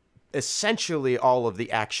perform essentially all of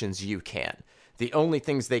the actions you can. The only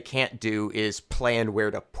things they can't do is plan where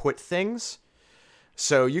to put things.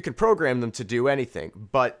 So you can program them to do anything,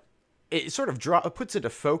 but it sort of puts into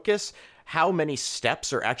focus how many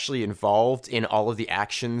steps are actually involved in all of the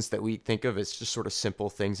actions that we think of as just sort of simple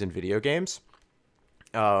things in video games.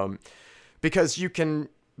 Because you can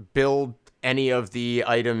build any of the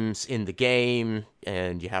items in the game,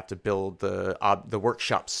 and you have to build the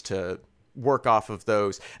workshops to work off of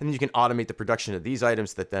those, and then you can automate the production of these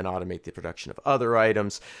items that then automate the production of other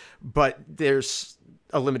items. But there's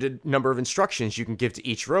a limited number of instructions you can give to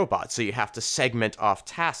each robot, so you have to segment off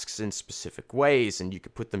tasks in specific ways, and you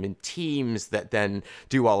could put them in teams that then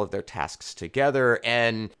do all of their tasks together,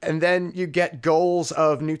 and then you get goals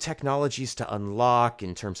of new technologies to unlock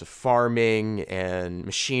in terms of farming and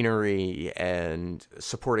machinery and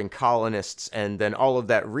supporting colonists, and then all of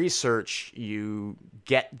that research, you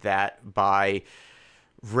get that by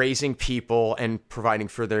raising people and providing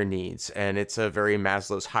for their needs. And it's a very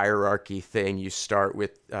Maslow's hierarchy thing. You start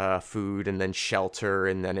with food and then shelter,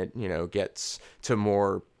 and then it gets to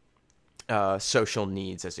more social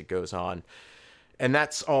needs as it goes on. And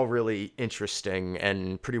that's all really interesting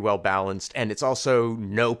and pretty well balanced. And it's also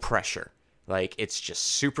no pressure. Like, it's just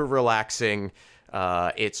super relaxing.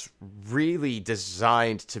 It's really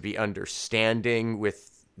designed to be understanding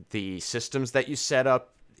with the systems that you set up,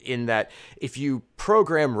 in that if you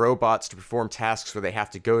program robots to perform tasks where they have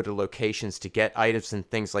to go to locations to get items and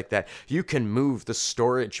things like that, you can move the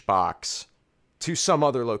storage box to some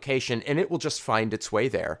other location and it will just find its way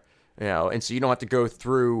there. And so you don't have to go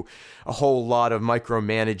through a whole lot of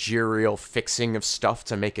micromanagerial fixing of stuff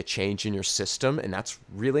to make a change in your system, and that's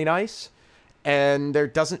really nice. And there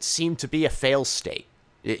doesn't seem to be a fail state.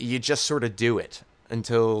 You just sort of do it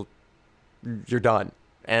until you're done.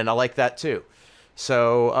 And I like that too.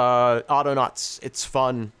 So Autonauts, it's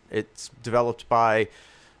fun. It's developed by,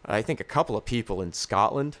 I think, a couple of people in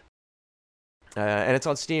Scotland. And it's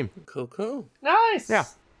on Steam. Cool. Nice. Yeah,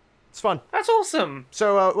 it's fun. That's awesome.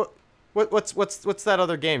 So what's that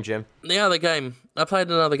other game, Jim? The other game. I played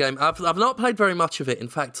another game. I've not played very much of it. In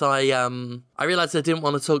fact, I realised I didn't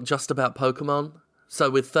want to talk just about Pokemon. So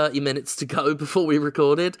with 30 minutes to go before we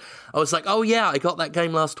recorded, I was like, oh yeah, I got that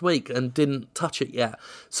game last week and didn't touch it yet.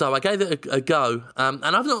 So I gave it a go. And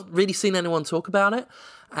I've not really seen anyone talk about it.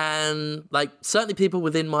 And certainly people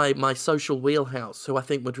within my social wheelhouse who I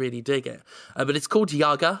think would really dig it. But it's called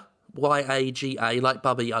Yaga, Yaga, like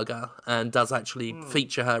Baba Yaga, and does actually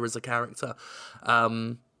feature her as a character.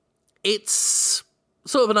 It's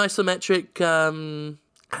sort of an isometric...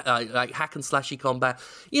 like hack and slashy combat,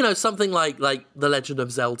 something like The Legend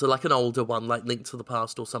of Zelda, like an older one, like Link to the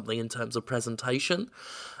Past or something in terms of presentation.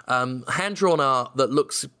 Hand-drawn art that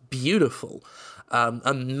looks beautiful.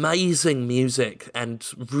 Amazing music and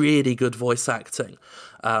really good voice acting.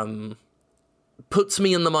 Puts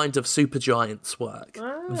me in the mind of Supergiant's work.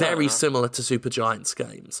 Very similar to Supergiant's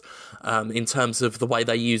games in terms of the way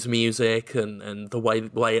they use music and the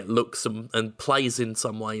way it looks and plays in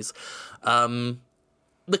some ways.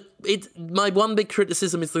 My one big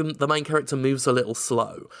criticism is the main character moves a little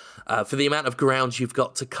slow for the amount of ground you've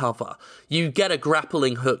got to cover. You get a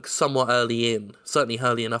grappling hook somewhat early in, certainly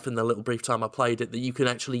early enough in the little brief time I played it, that you can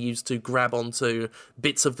actually use to grab onto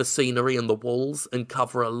bits of the scenery and the walls and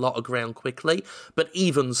cover a lot of ground quickly. But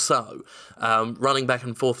even so, running back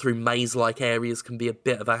and forth through maze-like areas can be a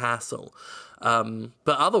bit of a hassle. But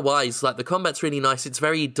otherwise, like, the combat's really nice. It's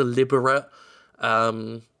very deliberate.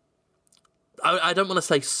 I don't want to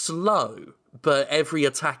say slow, but every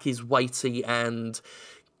attack is weighty and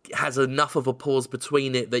has enough of a pause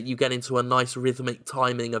between it that you get into a nice rhythmic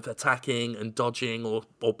timing of attacking and dodging or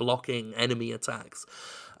blocking enemy attacks.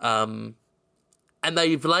 And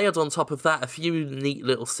they've layered on top of that a few neat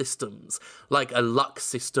little systems, like a luck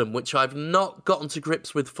system, which I've not gotten to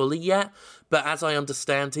grips with fully yet, but as I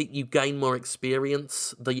understand it, you gain more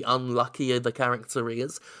experience the unluckier the character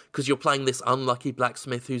is, because you're playing this unlucky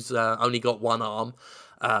blacksmith who's only got one arm.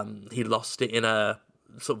 He lost it in a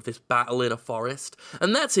sort of this battle in a forest,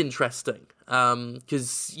 and that's interesting,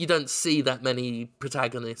 because you don't see that many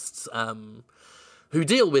protagonists who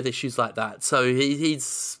deal with issues like that, so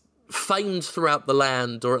he's famed throughout the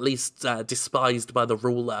land, or at least despised by the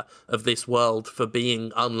ruler of this world for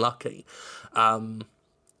being unlucky. And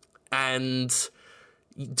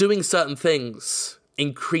doing certain things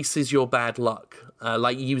increases your bad luck,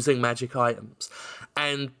 like using magic items,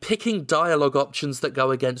 and picking dialogue options that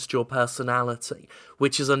go against your personality,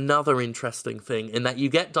 which is another interesting thing, in that you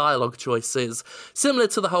get dialogue choices similar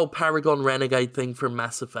to the whole Paragon Renegade thing from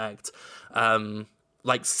Mass Effect.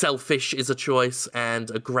 Like, selfish is a choice, and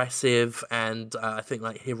aggressive, and I think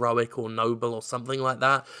like heroic or noble or something like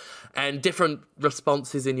that. And different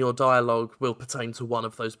responses in your dialogue will pertain to one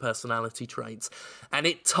of those personality traits. And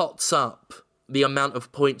it tots up the amount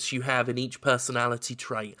of points you have in each personality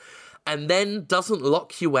trait, and then doesn't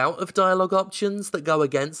lock you out of dialogue options that go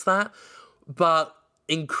against that, but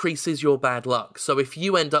increases your bad luck. So if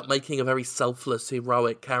you end up making a very selfless,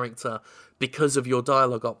 heroic character because of your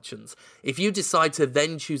dialogue options, if you decide to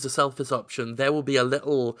then choose a selfish option, there will be a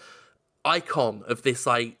little icon of this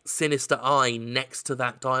like sinister eye next to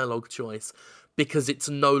that dialogue choice, because it's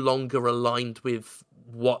no longer aligned with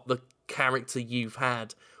what the character you've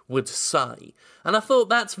had would say. And I thought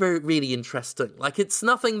that's really interesting. Like, it's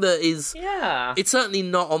nothing that is... Yeah. It's certainly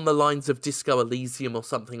not on the lines of Disco Elysium or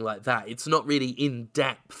something like that. It's not really in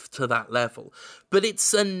depth to that level. But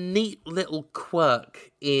it's a neat little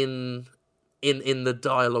quirk in the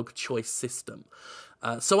dialogue choice system.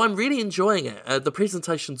 So I'm really enjoying it. The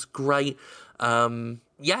presentation's great.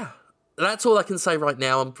 Yeah, that's all I can say right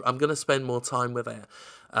now. I'm going to spend more time with it.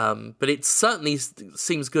 But it certainly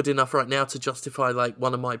seems good enough right now to justify like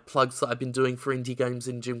one of my plugs that I've been doing for indie games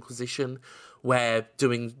in Gymquisition, where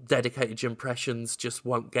doing dedicated impressions just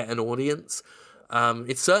won't get an audience.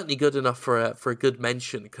 It's certainly good enough for a good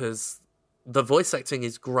mention, because the voice acting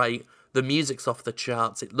is great, the music's off the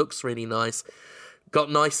charts, it looks really nice, got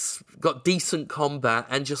decent combat,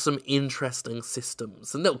 and just some interesting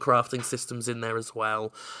systems and little crafting systems in there as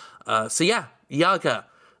well. So yeah, Yaga.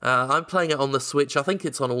 I'm playing it on the Switch. I think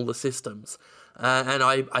it's on all the systems. And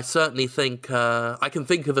I certainly think I can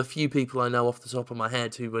think of a few people I know off the top of my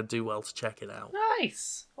head who would do well to check it out.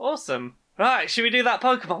 Nice. Awesome. Right, should we do that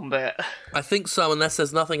Pokemon bit? I think so, unless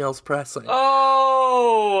there's nothing else pressing.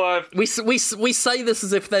 Oh! We say this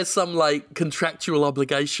as if there's some, like, contractual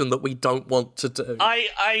obligation that we don't want to do.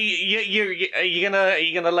 Are you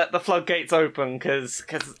gonna let the floodgates open? Cause...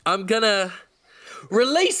 I'm gonna...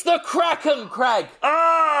 Release the Kraken, Craig!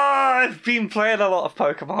 I've been playing a lot of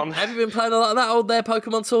Pokemon. Have you been playing a lot of that old there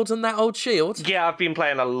Pokemon Sword and that old Shield? Yeah, I've been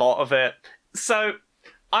playing a lot of it. So,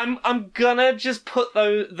 I'm gonna just put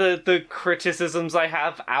the criticisms I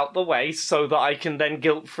have out the way so that I can then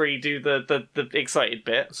guilt-free do the excited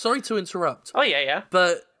bit. Sorry to interrupt. Oh, yeah.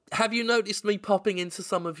 But have you noticed me popping into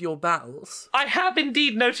some of your battles? I have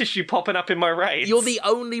indeed noticed you popping up in my raids. You're the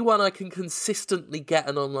only one I can consistently get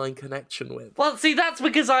an online connection with. Well, see, that's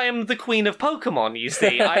because I am the queen of Pokemon, you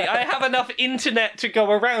see. I have enough internet to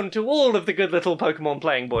go around to all of the good little Pokemon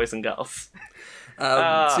playing boys and girls.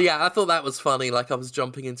 So yeah, I thought that was funny. Like, I was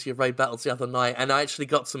jumping into your raid battles the other night, and I actually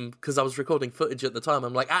got some, because I was recording footage at the time.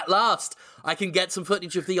 I'm like, at last, I can get some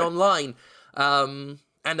footage of the online,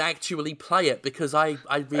 and actually play it, because I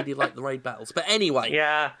really like the raid battles. But anyway,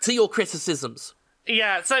 yeah. To your criticisms.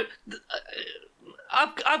 Yeah, so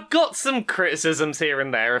I've got some criticisms here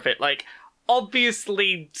and there of it. Like,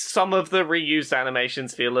 obviously, some of the reused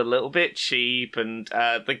animations feel a little bit cheap, and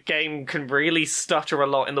the game can really stutter a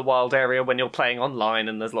lot in the wild area when you're playing online,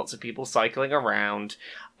 and there's lots of people cycling around.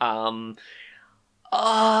 Honestly,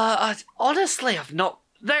 I've not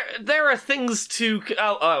there are things to...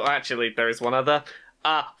 actually, there is one other.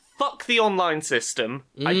 Fuck the online system.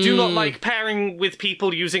 I do not like pairing with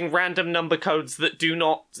people using random number codes that do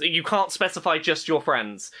not... You can't specify just your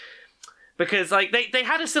friends. Because, like, they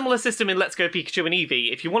had a similar system in Let's Go Pikachu and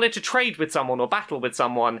Eevee. If you wanted to trade with someone or battle with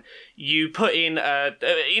someone, you put in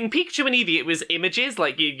Pikachu and Eevee, it was images.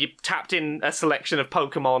 Like, you tapped in a selection of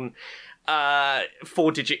Pokemon,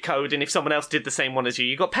 4-digit code, and if someone else did the same one as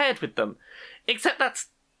you got paired with them. Except that's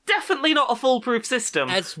definitely not a foolproof system.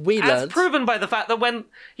 As we learned. As proven by the fact that when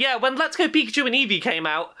Let's Go Pikachu and Eevee came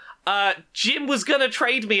out, Jim was gonna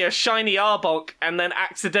trade me a shiny Arbok and then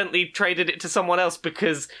accidentally traded it to someone else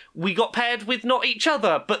because we got paired with not each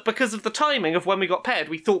other, but because of the timing of when we got paired,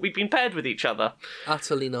 we thought we'd been paired with each other.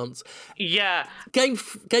 Utterly nonsense. Yeah. Game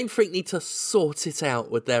Freak need to sort it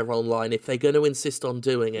out with their online if they're going to insist on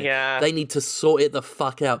doing it. Yeah. They need to sort it the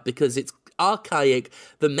fuck out because it's archaic,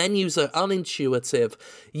 the menus are unintuitive,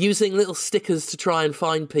 using little stickers to try and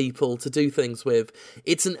find people to do things with.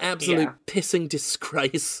 It's an absolute pissing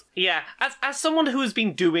disgrace. Yeah, as someone who has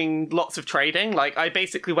been doing lots of trading, like, I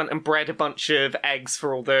basically went and bred a bunch of eggs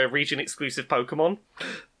for all the region-exclusive Pokemon,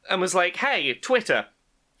 and was like, hey, Twitter,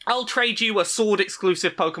 I'll trade you a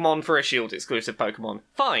Sword-exclusive Pokemon for a Shield-exclusive Pokemon.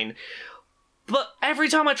 Fine. But every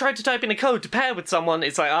time I tried to type in a code to pair with someone,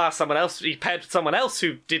 it's like, someone else, he paired with someone else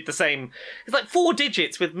who did the same. It's like 4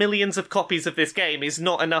 digits with millions of copies of this game is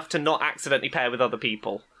not enough to not accidentally pair with other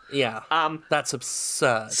people. Yeah, that's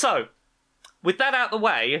absurd. So, with that out of the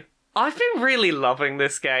way, I've been really loving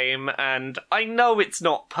this game, and I know it's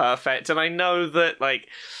not perfect, and I know that, like,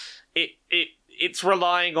 it's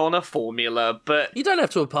relying on a formula, but... You don't have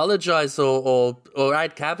to apologise or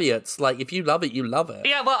add caveats. Like, if you love it, you love it.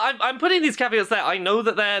 Yeah, well, I'm putting these caveats there. I know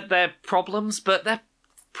that they're problems, but they're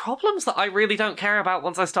problems that I really don't care about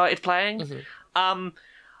once I started playing. Mm-hmm.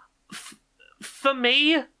 For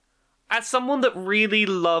me, as someone that really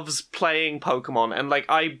loves playing Pokemon, and, like,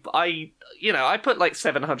 I put, like,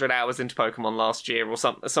 700 hours into Pokemon last year or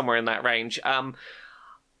somewhere in that range,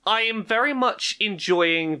 I am very much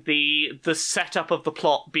enjoying the setup of the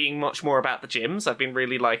plot being much more about the gyms. I've been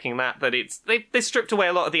really liking that they stripped away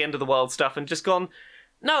a lot of the end of the world stuff and just gone,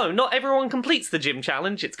 no, not everyone completes the gym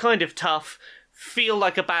challenge. It's kind of tough. Feel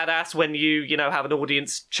like a badass when you have an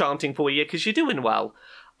audience chanting for you because you're doing well.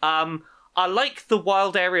 I like the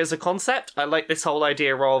wild area as a concept. I like this whole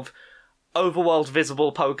idea of overworld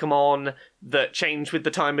visible Pokemon that change with the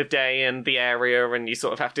time of day and the area, and you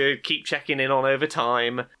sort of have to keep checking in on over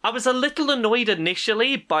time. I was a little annoyed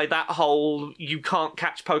initially by that whole you can't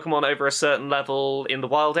catch Pokemon over a certain level in the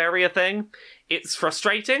wild area thing. It's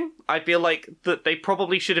frustrating. I feel like that they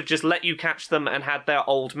probably should have just let you catch them and had their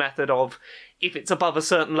old method of, if it's above a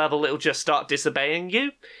certain level, it'll just start disobeying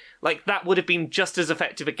you. Like, that would have been just as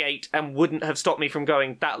effective a gate and wouldn't have stopped me from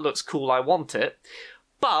going, that looks cool, I want it.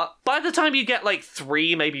 But by the time you get, like,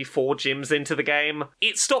 3, maybe 4 gyms into the game,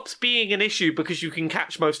 it stops being an issue because you can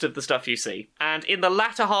catch most of the stuff you see. And in the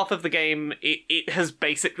latter half of the game, it has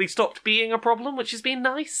basically stopped being a problem, which has been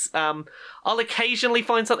nice. I'll occasionally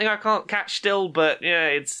find something I can't catch still, but,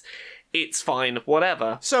 yeah, it's fine,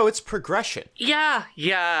 whatever. So it's progression. Yeah.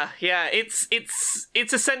 It's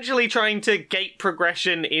essentially trying to gate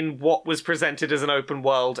progression in what was presented as an open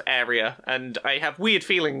world area, and I have weird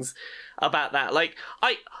feelings about that. Like,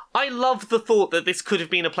 I love the thought that this could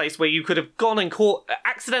have been a place where you could have gone and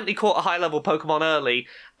accidentally caught a high-level Pokemon early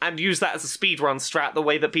and used that as a speedrun strat, the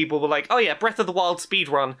way that people were like, oh yeah, Breath of the Wild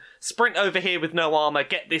speedrun, sprint over here with no armor,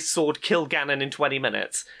 get this sword, kill Ganon in 20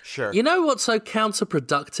 minutes. Sure. You know what's so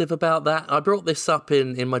counterproductive about that? I brought this up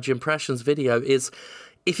in my Gimpressions video, is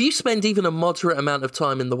if you spend even a moderate amount of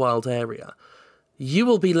time in the wild area, you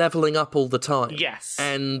will be leveling up all the time. Yes.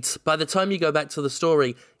 And by the time you go back to the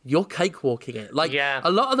story, you're cakewalking it. Like, yeah.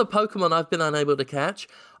 A lot of the Pokemon I've been unable to catch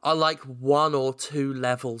are like 1 or 2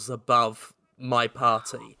 levels above my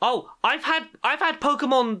party. Oh, I've had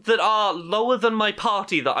Pokemon that are lower than my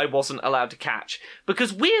party that I wasn't allowed to catch.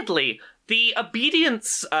 Because weirdly, the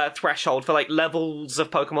obedience threshold for, like, levels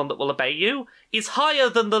of Pokemon that will obey you is higher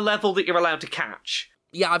than the level that you're allowed to catch.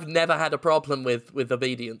 Yeah, I've never had a problem with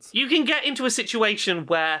obedience. You can get into a situation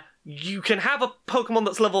where you can have a Pokemon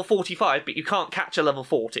that's level 45, but you can't catch a level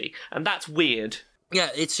 40, and that's weird. Yeah,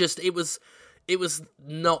 it's just, it was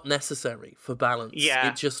not necessary for balance. Yeah.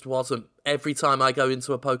 It just wasn't. Every time I go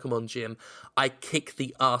into a Pokemon gym, I kick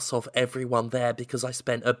the ass of everyone there because I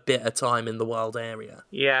spent a bit of time in the wild area.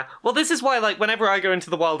 Yeah. Well, this is why, like, whenever I go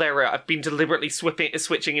into the wild area, I've been deliberately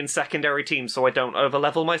switching in secondary teams so I don't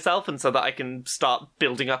overlevel myself and so that I can start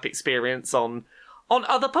building up experience on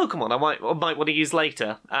other Pokemon I might want to use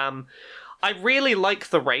later. I really like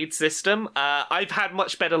the raid system. I've had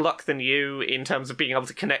much better luck than you in terms of being able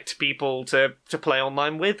to connect people to play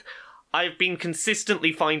online with. I've been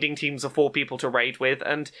consistently finding teams of 4 people to raid with,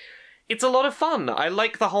 and it's a lot of fun. I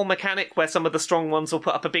like the whole mechanic where some of the strong ones will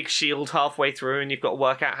put up a big shield halfway through, and you've got to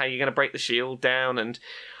work out how you're going to break the shield down, and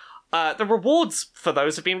the rewards for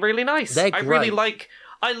those have been really nice. They're great.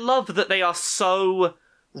 I love that they are so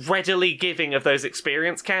readily giving of those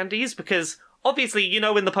experience candies, because obviously,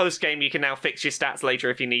 in the post-game you can now fix your stats later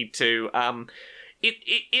if you need to.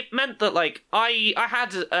 It meant that, like, I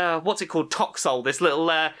had, what's it called, Toxol, this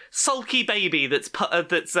little sulky baby that's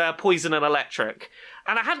poison and electric,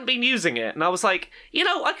 and I hadn't been using it, and I was like,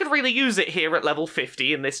 I could really use it here at level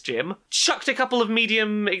 50 in this gym. Chucked a couple of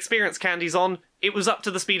medium experience candies on, it was up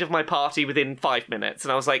to the speed of my party within 5 minutes,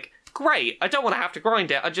 and I was like, great, I don't want to have to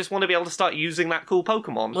grind it, I just want to be able to start using that cool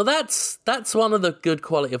Pokemon. Well, that's one of the good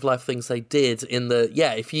quality of life things they did in the,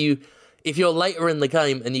 if you're later in the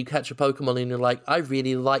game and you catch a Pokemon and you're like, I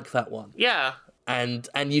really like that one. Yeah. And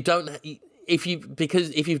you don't, if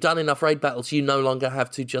you've done enough raid battles, you no longer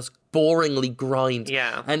have to just boringly grind.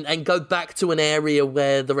 Yeah. And go back to an area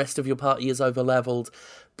where the rest of your party is over-leveled,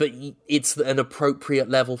 but it's an appropriate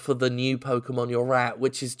level for the new Pokemon you're at,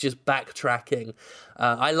 which is just backtracking.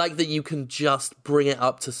 I like that you can just bring it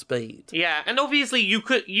up to speed. Yeah, and obviously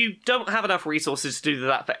you don't have enough resources to do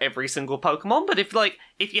that for every single Pokemon, but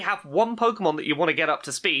if you have one Pokemon that you want to get up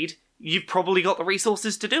to speed, you've probably got the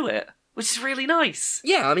resources to do it, which is really nice.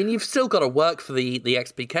 Yeah, I mean, you've still got to work for the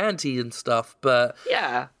XP candy and stuff, but...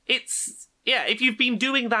 Yeah, if you've been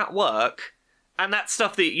doing that work, and that's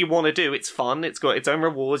stuff that you want to do, it's fun, it's got its own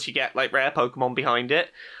rewards, you get, like, rare Pokemon behind it.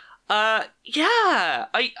 I've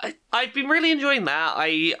been really enjoying that.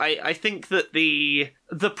 I think that the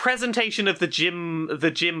presentation of the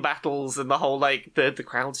gym battles and the whole, like, the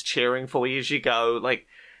crowds cheering for you as you go, like,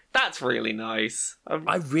 that's really nice.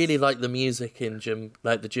 I really like the music in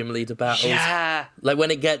the gym leader battles. Yeah. Like, when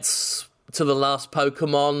it gets to the last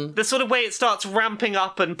Pokemon. The sort of way it starts ramping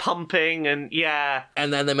up and pumping, and yeah.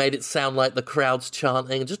 And then they made it sound like the crowd's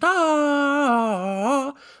chanting, just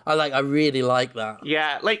ah. I really like that.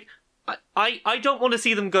 Yeah, like, I don't want to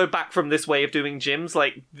see them go back from this way of doing gyms.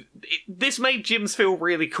 Like, this made gyms feel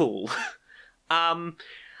really cool.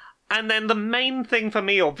 And then the main thing for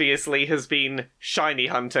me, obviously, has been shiny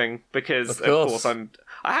hunting, because, of course,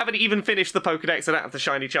 I haven't even finished the Pokedex, I don't have the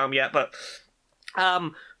shiny charm yet, but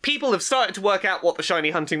people have started to work out what the shiny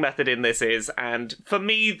hunting method in this is, and for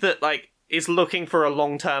me, that, like, is looking for a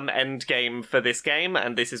long-term end game for this game,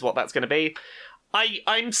 and this is what that's going to be.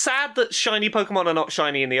 I'm sad that shiny Pokemon are not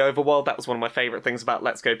shiny in the overworld. That was one of my favourite things about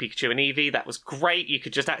Let's Go Pikachu and Eevee. That was great. You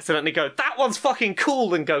could just accidentally go, that one's fucking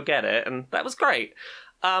cool, and go get it, and that was great.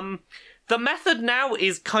 The method now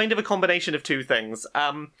is kind of a combination of two things.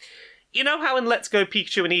 You know how in Let's Go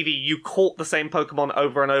Pikachu and Eevee you caught the same Pokemon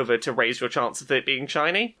over and over to raise your chance of it being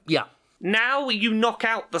shiny? Yeah. Now you knock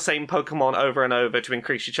out the same Pokemon over and over to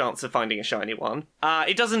increase your chance of finding a shiny one.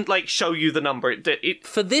 It doesn't, like, show you the number. It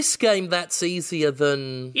For this game, that's easier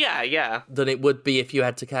than... Yeah. Than it would be if you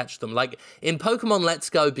had to catch them. Like, in Pokemon Let's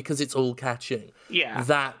Go, because it's all catching, yeah,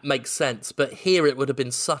 that makes sense. But here it would have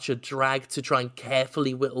been such a drag to try and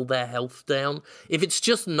carefully whittle their health down. If it's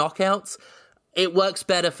just knockouts... It works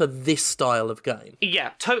better for this style of game.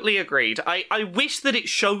 Yeah, totally agreed. I wish that it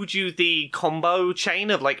showed you the combo chain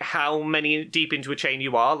of, like, how many deep into a chain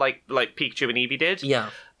you are, like Pikachu and Eevee did.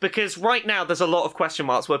 Yeah. Because right now there's a lot of question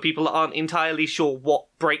marks where people aren't entirely sure what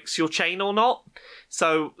breaks your chain or not.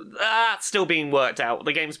 So that's still being worked out.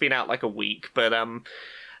 The game's been out like a week. But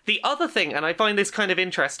the other thing, and I find this kind of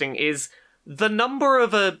interesting, is... the number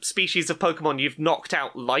of a species of Pokemon you've knocked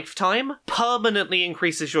out lifetime permanently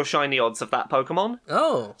increases your shiny odds of that Pokemon.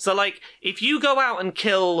 Oh. So, like, if you go out and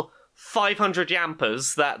kill 500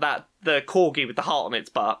 Yampas, the Corgi with the heart on its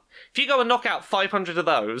butt, if you go and knock out 500 of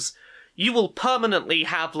those, you will permanently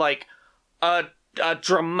have, like, a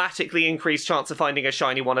dramatically increased chance of finding a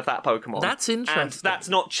shiny one of that Pokemon. That's interesting. And that's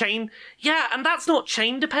not chain... Yeah, and that's not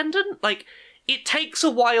chain dependent. Like, it takes a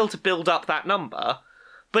while to build up that number...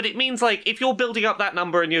 But it means, like, if you're building up that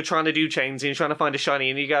number and you're trying to do chains and you're trying to find a shiny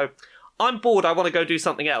and you go, I'm bored, I want to go do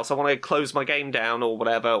something else, I want to close my game down or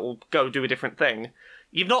whatever, or go do a different thing,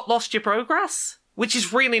 you've not lost your progress, which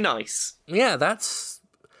is really nice. Yeah, that's...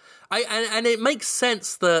 And it makes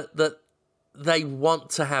sense that they want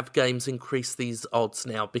to have games increase these odds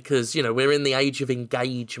now because, we're in the age of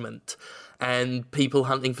engagement. And people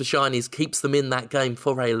hunting for shinies keeps them in that game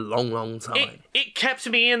for a long, long time. It kept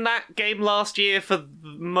me in that game last year for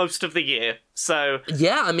most of the year, so...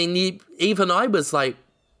 Yeah, I mean, even I was, like,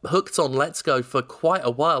 hooked on Let's Go for quite a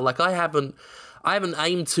while. Like, I I haven't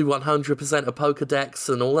aimed to 100% of Pokedex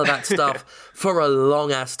and all of that stuff for a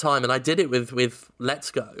long-ass time, and I did it with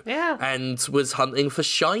Let's Go. Yeah. And was hunting for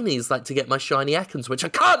shinies, like to get my shiny Ekans, which I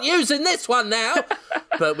can't use in this one now!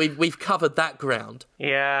 But we've covered that ground.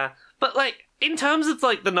 Yeah. But, like, in terms of,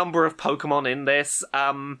 like, the number of Pokemon in this,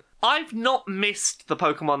 I've not missed the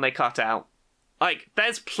Pokemon they cut out. Like,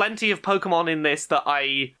 there's plenty of Pokemon in this that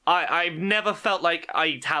I've never felt like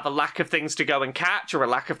I have a lack of things to go and catch or a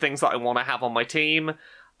lack of things that I want to have on my team.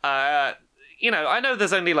 I know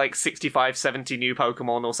there's only like 65, 70 new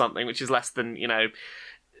Pokemon or something, which is less than,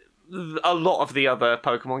 a lot of the other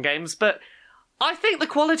Pokemon games, but I think the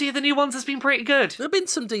quality of the new ones has been pretty good. There have been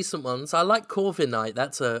some decent ones. I like Corviknight,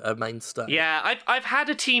 that's a mainstay. Yeah, I've had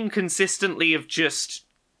a team consistently of just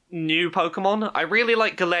new Pokemon. I really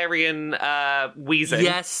like Galarian Weezing.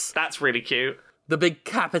 Yes. That's really cute. The big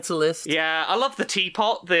capitalist. Yeah, I love the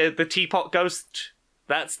teapot, the teapot ghost.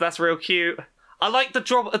 That's real cute. I like the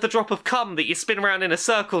drop of cum that you spin around in a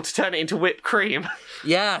circle to turn it into whipped cream.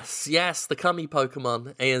 Yes, the cummy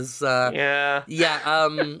Pokemon is Yeah.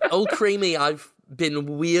 Old Creamy I've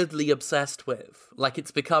been weirdly obsessed with. Like,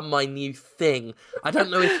 it's become my new thing. I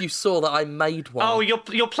don't know if you saw that I made one. Oh,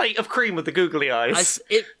 your plate of cream with the googly eyes.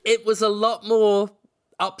 It was a lot more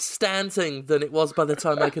upstanding than it was by the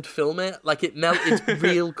time I could film it. Like, it melted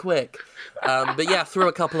real quick. But yeah, threw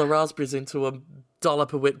a couple of raspberries into a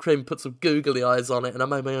dollop of whipped cream, put some googly eyes on it, and I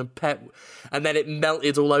made my own pet. And then it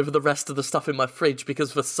melted all over the rest of the stuff in my fridge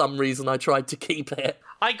because for some reason I tried to keep it.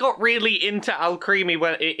 I got really into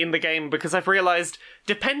Alcremie in the game because I've realised,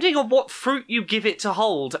 depending on what fruit you give it to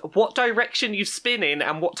hold, what direction you spin in,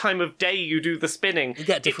 and what time of day you do the spinning,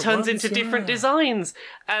 it turns into different designs.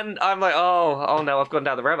 And I'm like, oh no, I've gone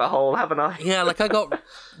down the rabbit hole, haven't I? Yeah, like I got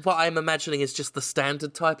what I'm imagining is just the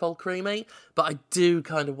standard type Old Creamy, but I do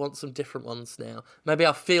kind of want some different ones now. Maybe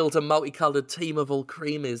I'll field a multicoloured team of Old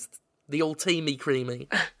Creamies, the All Teamy Creamy.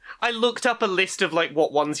 I looked up a list of, like,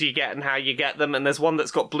 what ones you get and how you get them, and there's one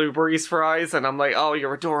that's got blueberries for eyes, and I'm like, oh,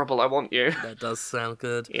 you're adorable, I want you. That does sound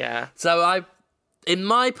good. Yeah. So in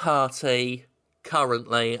my party,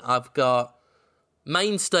 currently, I've got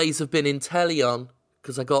mainstays have been Inteleon,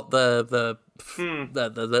 because I got the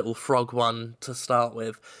little frog one to start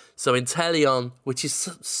with. So Inteleon, which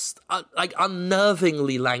is, like,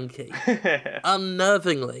 unnervingly lanky.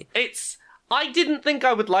 Unnervingly. I didn't think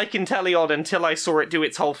I would like Inteleon until I saw it do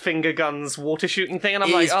its whole finger guns water shooting thing, and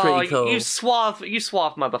I'm like, oh, cool. you suave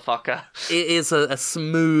motherfucker. It is a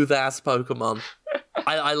smooth-ass Pokemon.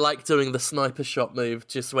 I like doing the sniper shot move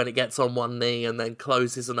just when it gets on one knee and then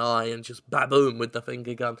closes an eye and just baboom with the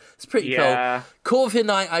finger gun. It's pretty cool.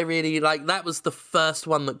 Corviknight, I really like. That was the first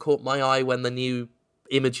one that caught my eye when the new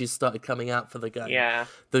images started coming out for the game. Yeah.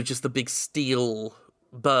 They're just the big steel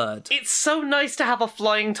bird. It's so nice to have a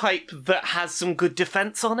flying type that has some good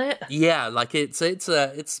defense on it. Yeah, like it's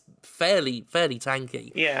fairly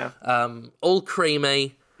tanky. Yeah. All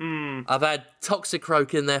creamy. I've had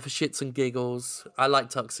Toxicroak in there for shits and giggles. I like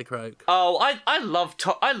Toxicroak. Oh, I love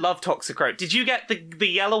Toxicroak. Did you get the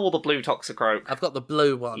yellow or the blue Toxicroak? I've got the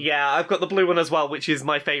blue one. Yeah, I've got the blue one as well, which is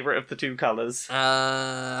my favourite of the two colours.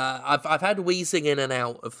 I've had Weezing in and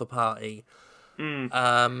out of the party. You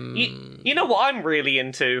know what I'm really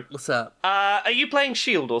into? What's that? Are you playing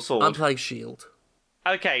Shield or Sword? I'm playing Shield.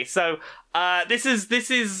 Okay, so this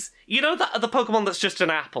is you know the Pokemon that's just an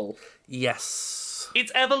apple? Yes. Its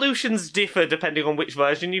evolutions differ depending on which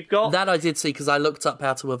version you've got. That I did see because I looked up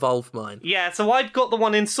how to evolve mine. Yeah, so I've got the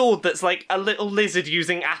one in Sword that's like a little lizard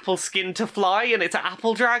using apple skin to fly, and it's an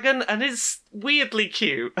apple dragon, and it's weirdly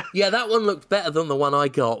cute. Yeah, that one looked better than the one I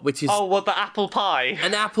got, which is... Oh, what, the apple pie?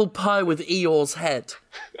 An apple pie with Eeyore's head.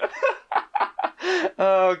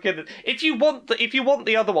 Oh goodness! If you want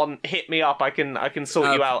the other one, hit me up. I can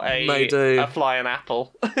sort you out a flying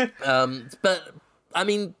apple. But I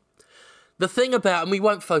mean, the thing about, and we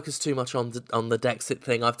won't focus too much on the Dexit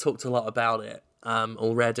thing. I've talked a lot about it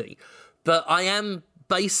already, but I am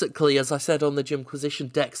basically, as I said on the Gymquisition,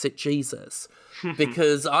 Dexit Jesus,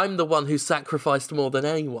 because I'm the one who sacrificed more than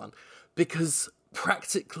anyone, because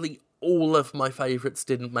practically all of my favourites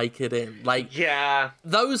didn't make it in. Like, yeah,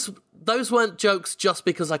 those weren't jokes just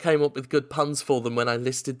because I came up with good puns for them when I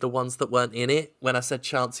listed the ones that weren't in it. When I said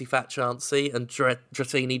Chansey, Fat Chansey, and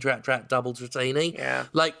Dratini, Drat, Double Dratini. Yeah.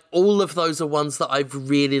 Like, all of those are ones that I've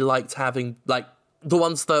really liked having, like, the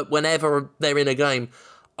ones that whenever they're in a game,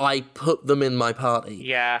 I put them in my party.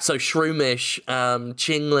 Yeah. So Shroomish,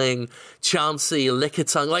 Chingling, Chansey,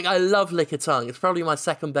 Lickitung. Like, I love Lickitung. It's probably my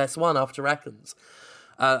second best one after Ekans.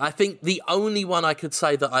 I think the only one I could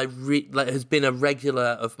say that has been a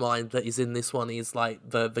regular of mine that is in this one is like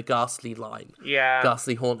the Ghastly line. Yeah.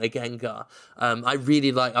 Ghastly Haunter Gengar.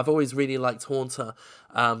 I've always really liked Haunter.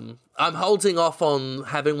 I'm holding off on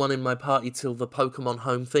having one in my party till the Pokemon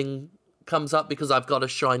Home thing comes up because I've got a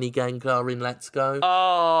shiny Gengar in Let's Go.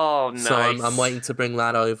 Oh, nice. So I'm waiting to bring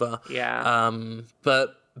that over. Yeah.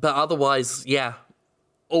 But otherwise, yeah,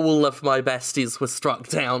 all of my besties were struck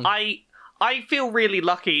down. I feel really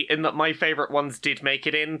lucky in that my favourite ones did make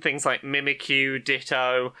it in. Things like Mimikyu,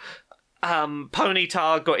 Ditto.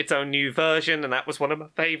 Ponyta got its own new version, and that was one of my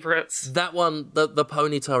favourites. That one, the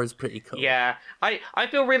Ponyta is pretty cool. Yeah. I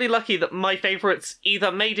feel really lucky that my favourites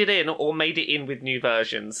either made it in or made it in with new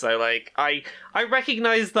versions. So, like, I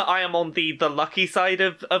recognise that I am on the lucky side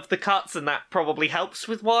of the cuts, and that probably helps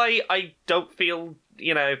with why I don't feel,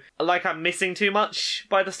 like I'm missing too much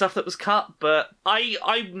by the stuff that was cut, but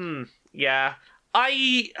yeah.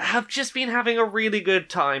 I have just been having a really good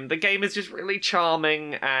time. The game is just really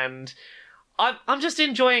charming, and I'm just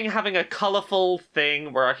enjoying having a colourful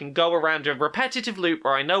thing where I can go around a repetitive loop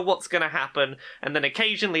where I know what's going to happen, and then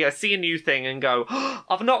occasionally I see a new thing and go, oh,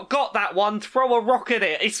 I've not got that one, throw a rock at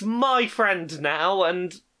it, it's my friend now,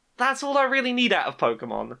 and that's all I really need out of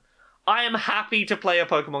Pokemon. I am happy to play a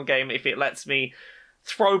Pokemon game if it lets me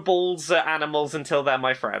throw balls at animals until they're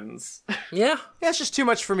my friends. Yeah, it's just too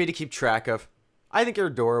much for me to keep track of. I think you're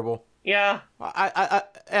adorable. Yeah.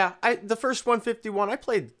 The first 151, I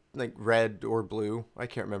played like red or blue. I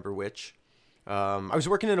can't remember which. I was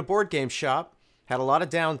working in a board game shop, had a lot of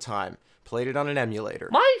downtime, played it on an emulator.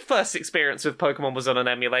 My first experience with Pokemon was on an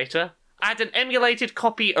emulator. I had an emulated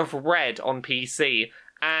copy of Red on PC,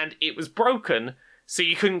 and it was broken, so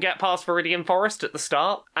you couldn't get past Viridian Forest at the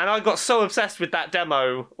start. And I got so obsessed with that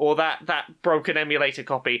demo, or that broken emulator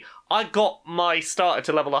copy, I got my starter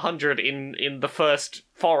to level 100 in the first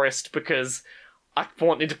forest because I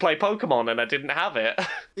wanted to play Pokemon and I didn't have it.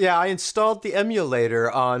 Yeah, I installed the emulator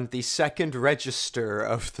on the second register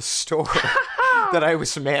of the store that I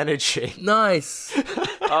was managing. Nice.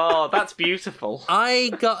 Oh, that's beautiful.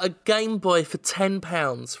 I got a Game Boy for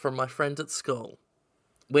 £10 from my friend at school,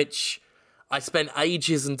 which I spent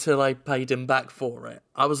ages until I paid him back for it.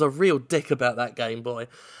 I was a real dick about that Game Boy.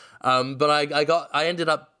 But I ended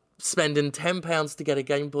up spending £10 to get a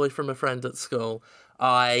Game Boy from a friend at school.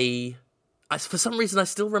 I for some reason, I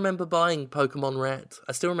still remember buying Pokemon Red.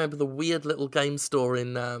 I still remember the weird little game store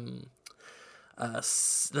in, no,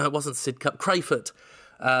 it wasn't Sidcup, Crayford.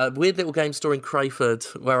 Weird little game store in Crayford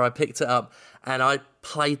where I picked it up, and I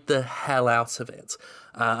played the hell out of it.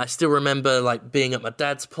 I still remember like being at my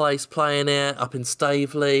dad's place playing it up in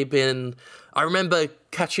Staveley. I remember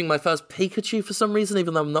catching my first Pikachu for some reason,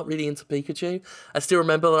 even though I'm not really into Pikachu. I still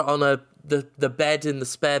remember on the bed in the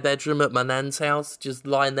spare bedroom at my nan's house, just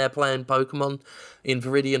lying there playing Pokemon in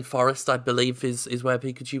Viridian Forest, I believe is where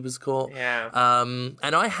Pikachu was caught. Yeah.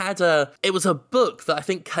 And I had it was a book that I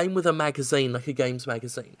think came with a magazine, like a games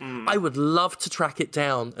magazine. I would love to track it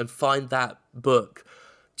down and find that book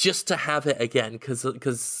just to have it again,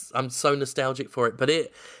 because I'm so nostalgic for it. But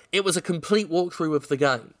it was a complete walkthrough of the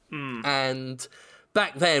game. And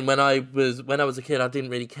back then, when I was a kid, I didn't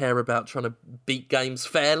really care about trying to beat games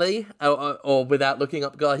fairly or without looking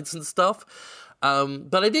up guides and stuff.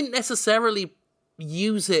 But I didn't necessarily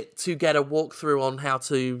use it to get a walkthrough on how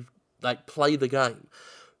to like play the game.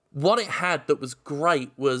 What it had that was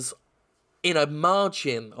great was in a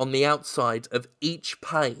margin on the outside of each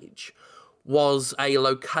page was a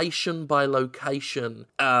location by location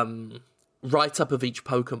write-up of each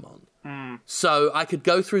Pokemon. So I could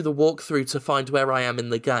go through the walkthrough to find where I am in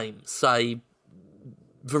the game, say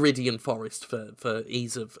Viridian Forest for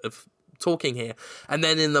ease of talking here, and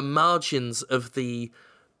then in the margins of the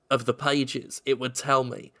pages it would tell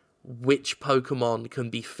me which Pokemon can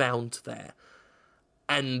be found there,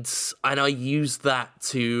 and I used that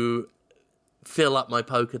to fill up my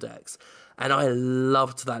Pokedex, and I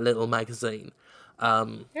loved that little magazine.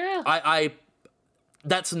 Yeah.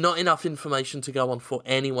 That's not enough information to go on for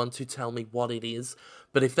anyone to tell me what it is.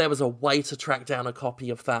 But if there was a way to track down a copy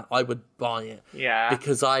of that, I would buy it. Yeah.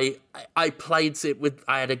 Because I played it with...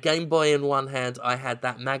 I had a Game Boy in one hand, I had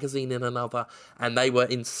that magazine in another, and they were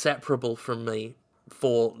inseparable from me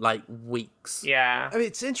for, like, weeks. Yeah. I mean,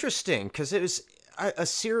 it's interesting, because it was a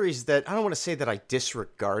series that... I don't want to say that I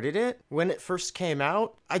disregarded it when it first came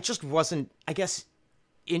out. I just wasn't, I guess,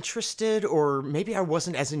 interested, or maybe I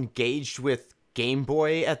wasn't as engaged with Game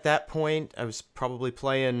Boy at that point. I was probably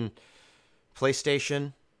playing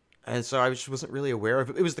PlayStation, and so I just wasn't really aware of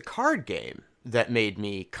it. It was the card game that made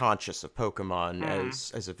me conscious of Pokemon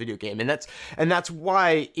as a video game. And that's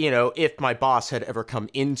why, if my boss had ever come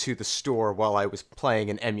into the store while I was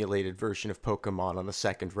playing an emulated version of Pokemon on the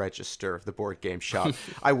second register of the board game shop,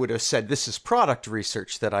 I would have said, this is product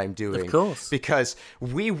research that I'm doing. Of course. Because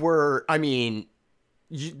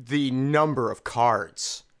the number of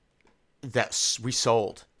cards that we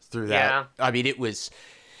sold through that, it was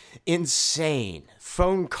insane.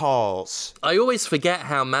 Phone calls. I always forget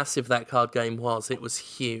how massive that card game was. It was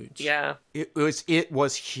huge. Yeah. It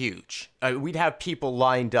was huge. We'd have people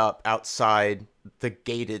lined up outside the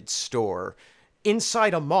gated store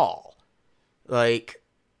inside a mall. Like,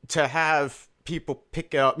 to have people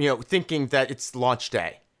pick up, thinking that it's launch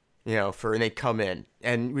day, and they'd come in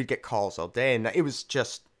and we'd get calls all day. And it was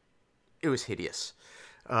hideous.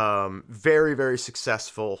 Very, very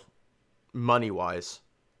successful money-wise,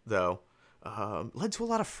 though. Led to a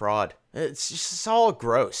lot of fraud. It's all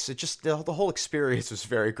gross. The whole experience was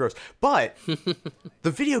very gross. But the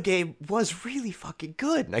video game was really fucking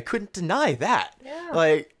good, and I couldn't deny that. Yeah.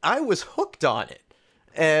 Like, I was hooked on it.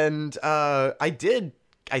 And I did,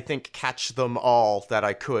 I think, catch them all that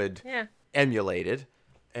I could emulated,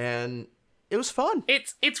 and it was fun.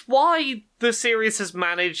 It's why the series has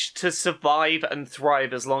managed to survive and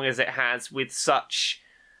thrive as long as it has, with such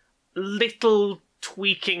little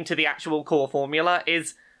tweaking to the actual core formula.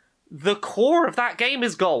 Is the core of that game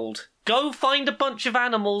is gold. Go find a bunch of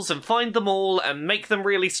animals and find them all and make them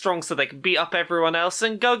really strong so they can beat up everyone else,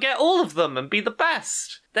 and go get all of them and be the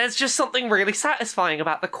best. There's just something really satisfying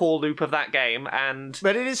about the core loop of that game,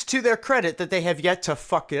 but it is to their credit that they have yet to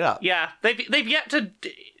fuck it up. Yeah, they've yet to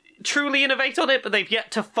truly innovate on it, but they've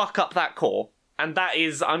yet to fuck up that core. And that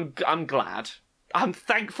is, I'm glad. I'm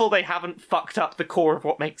thankful they haven't fucked up the core of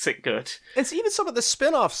what makes it good. And even some of the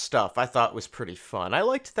spin-off stuff I thought was pretty fun. I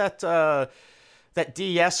liked that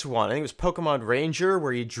DS one. I think it was Pokemon Ranger,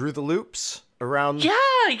 where you drew the loops around. Yeah,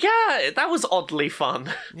 that was oddly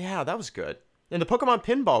fun. Yeah, that was good. And the Pokemon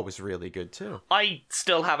Pinball was really good, too. I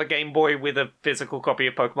still have a Game Boy with a physical copy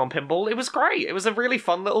of Pokemon Pinball. It was great. It was a really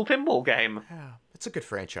fun little pinball game. Yeah, it's a good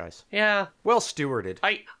franchise. Yeah. Well stewarded.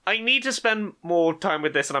 I need to spend more time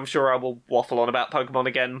with this, and I'm sure I will waffle on about Pokemon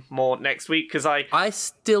again more next week, because I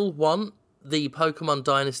still want the Pokemon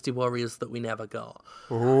Dynasty Warriors that we never got.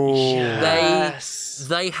 Ooh. Yes.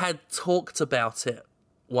 They had talked about it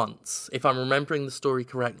once, if I'm remembering the story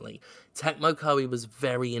correctly. Tecmo Koei was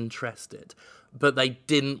very interested, but they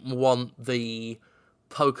didn't want the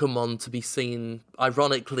Pokemon to be seen,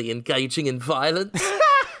 ironically, engaging in violence,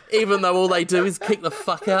 even though all they do is kick the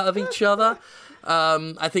fuck out of each other.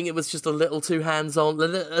 I think it was just a little too hands-on,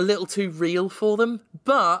 a little too real for them.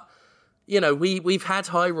 But, we've had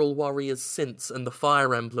Hyrule Warriors since, and the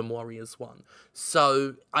Fire Emblem Warriors one.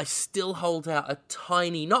 So I still hold out a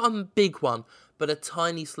tiny, not a big one, but a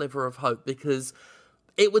tiny sliver of hope, because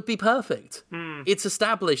it would be perfect. It's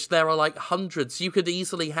established there are like hundreds. You could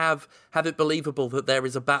easily have it believable that there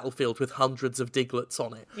is a battlefield with hundreds of Diglets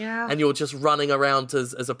on it. Yeah. And you're just running around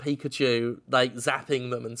as a Pikachu, like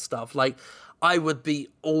zapping them and stuff. Like, I would be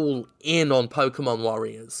all in on Pokemon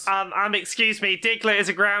Warriors. Excuse me, Diglett is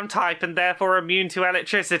a ground type and therefore immune to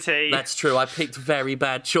electricity. That's true. I picked very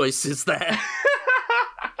bad choices there.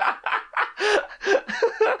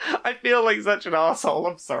 I feel like such an arsehole,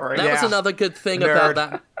 I'm sorry. That was another good thing about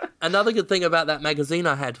that. Another good thing about that magazine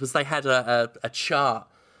I had was they had a chart,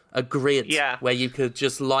 a grid, where you could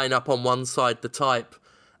just line up on one side the type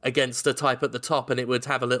against a type at the top, and it would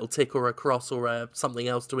have a little tick or a cross or something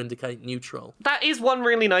else to indicate neutral. That is one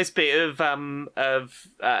really nice bit of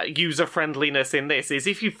user friendliness in this. Is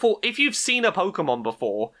if you've seen a Pokemon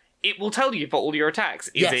before, it will tell you for all your attacks.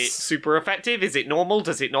 Is it super effective? Is it normal?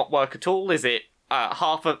 Does it not work at all? Is it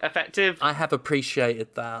half effective? I have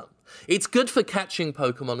appreciated that. It's good for catching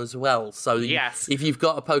Pokemon as well. So if you've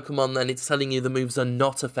got a Pokemon and it's telling you the moves are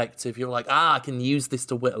not effective, you're like, I can use this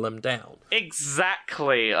to whittle them down.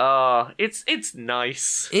 Exactly. It's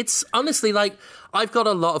nice. It's honestly like, I've got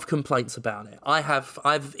a lot of complaints about it.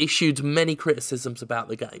 I've issued many criticisms about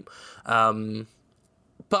the game.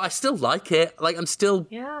 But I still like it. Like, I'm still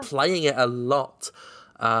playing it a lot.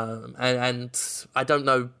 And I don't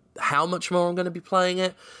know how much more I'm going to be playing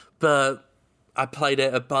it, but I played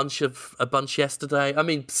it a bunch yesterday. I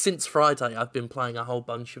mean, since Friday, I've been playing a whole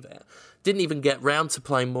bunch of it. Didn't even get round to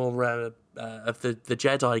playing more of the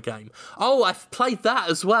Jedi game. Oh, I've played that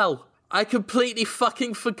as well. I completely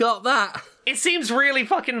fucking forgot that. It seems really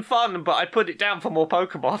fucking fun, but I put it down for more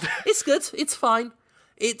Pokemon. It's good. It's fine.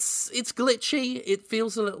 It's glitchy. It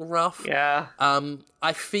feels a little rough. Yeah.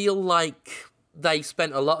 I feel like they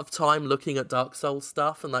spent a lot of time looking at Dark Souls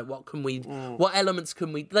stuff and like what elements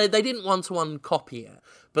can we they didn't want to uncopy it,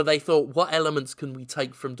 but they thought, what elements can we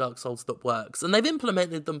take from Dark Souls that works? And they've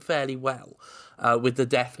implemented them fairly well, with the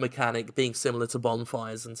death mechanic being similar to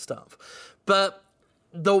bonfires and stuff. But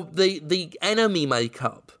the enemy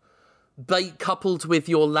makeup, coupled with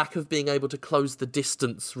your lack of being able to close the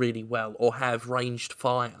distance really well or have ranged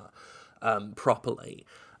fire properly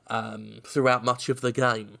throughout much of the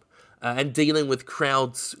game, and dealing with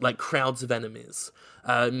crowds of enemies.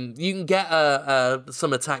 You can get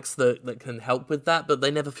some attacks that can help with that, but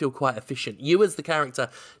they never feel quite efficient. You as the character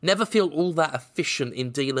never feel all that efficient in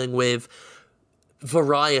dealing with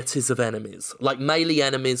varieties of enemies, like melee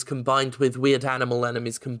enemies combined with weird animal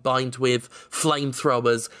enemies, combined with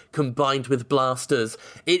flamethrowers, combined with blasters.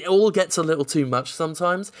 It all gets a little too much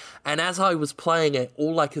sometimes, and as I was playing it,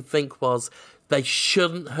 all I could think was, they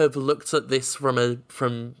shouldn't have looked at this from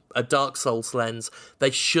a Dark Souls lens. They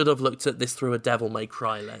should have looked at this through a Devil May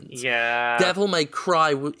Cry lens. Yeah. Devil May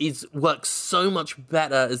Cry works so much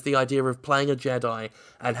better as the idea of playing a Jedi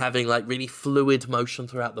and having like really fluid motion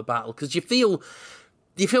throughout the battle, because you feel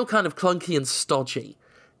kind of clunky and stodgy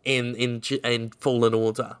in Fallen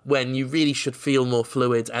Order, when you really should feel more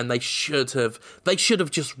fluid, and they should have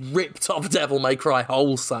just ripped off Devil May Cry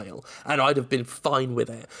wholesale, and I'd have been fine with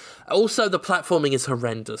it. Also, the platforming is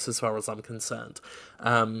horrendous as far as I'm concerned.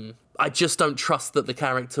 I just don't trust that the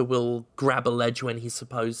character will grab a ledge when he's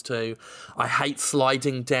supposed to. I hate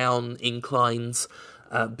sliding down inclines,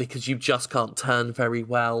 because you just can't turn very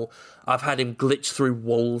well. I've had him glitch through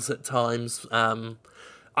walls at times.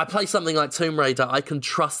 I play something like Tomb Raider, I can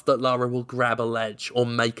trust that Lara will grab a ledge or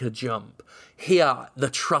make a jump. Here, the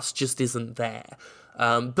trust just isn't there.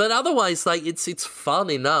 But otherwise, like, it's fun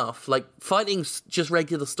enough. Like, fighting just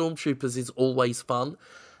regular stormtroopers is always fun.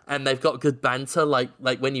 And they've got good banter, like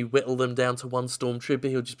when you whittle them down to one stormtrooper,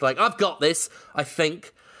 he'll just be like, I've got this, I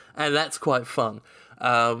think. And that's quite fun.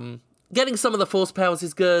 Getting some of the force powers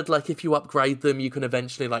is good. Like, if you upgrade them, you can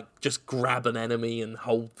eventually, like, just grab an enemy and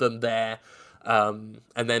hold them there. And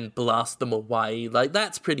then blast them away. Like,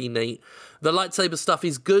 that's pretty neat. The lightsaber stuff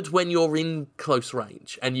is good when you're in close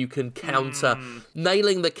range and you can counter.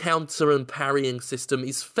 Nailing the counter and parrying system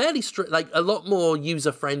is fairly like a lot more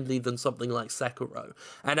user friendly than something like Sekiro,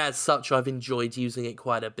 and as such I've enjoyed using it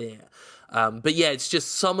quite a bit. But yeah, it's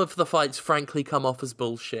just some of the fights frankly come off as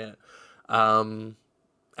bullshit.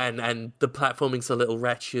 And the platforming's a little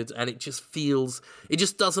wretched, and it just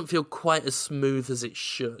doesn't feel quite as smooth as it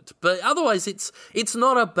should. But otherwise, it's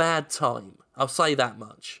not a bad time. I'll say that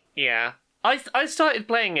much. Yeah. I started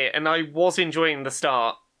playing it, and I was enjoying the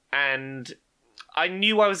start, and I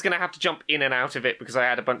knew I was going to have to jump in and out of it because I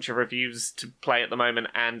had a bunch of reviews to play at the moment,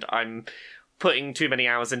 and I'm putting too many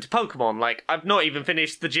hours into Pokemon. Like, I've not even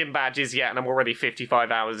finished the gym badges yet, and I'm already 55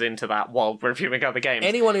 hours into that while reviewing other games.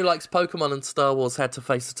 Anyone who likes Pokemon and Star Wars had to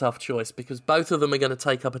face a tough choice, because both of them are going to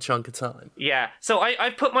take up a chunk of time. Yeah, so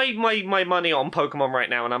I've put my money on Pokemon right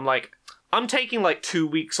now, and I'm like, I'm taking like 2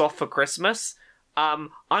 weeks off for Christmas.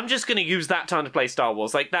 I'm just going to use that time to play Star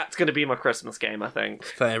Wars. Like, that's going to be my Christmas game, I think.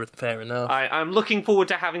 Fair enough. I'm looking forward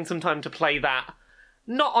to having some time to play that,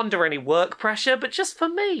 not under any work pressure, but just for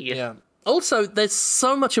me. Yeah. Also, there's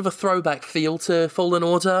so much of a throwback feel to Fallen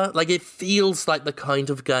Order. Like, it feels like the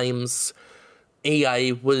kind of games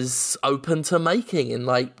EA was open to making in,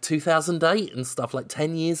 like, 2008 and stuff, like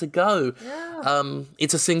 10 years ago. Yeah.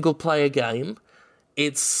 It's a single-player game.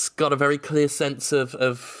 It's got a very clear sense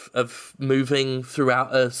of moving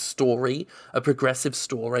throughout a story, a progressive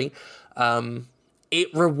story.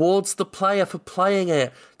 It rewards the player for playing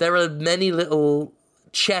it. There are many little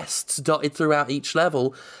chests dotted throughout each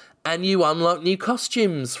level, and you unlock new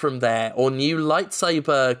costumes from there, or new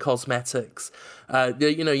lightsaber cosmetics.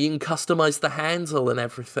 You can customize the handle and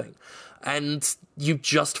everything. And you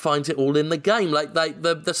just find it all in the game. Like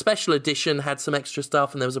the special edition had some extra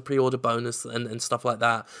stuff, and there was a pre-order bonus and stuff like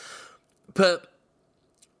that. But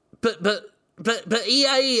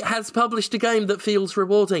EA has published a game that feels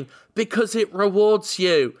rewarding because it rewards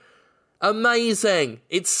you. Amazing.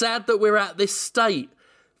 It's sad that we're at this state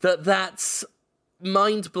that's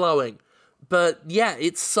mind-blowing. But yeah,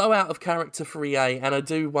 it's so out of character for EA, and I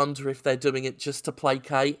do wonder if they're doing it just to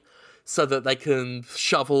placate, so that they can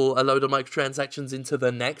shovel a load of microtransactions into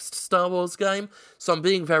the next Star Wars game. So I'm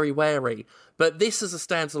being very wary. But this is a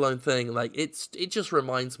standalone thing. Like, it just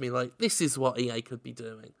reminds me, like, this is what EA could be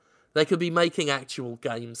doing. They could be making actual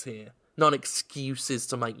games here. not excuses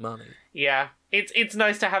to make money. Yeah, it's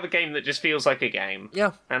nice to have a game that just feels like a game.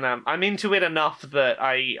 Yeah. And I'm into it enough that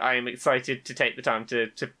I'm excited to take the time to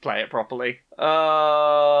play it properly.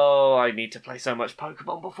 Oh, I need to play so much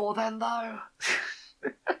Pokemon before then, though.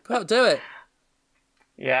 Gotta do it.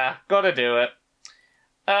 Yeah, gotta do it.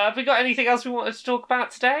 Have we got anything else we wanted to talk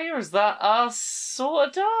about today, or is that us sort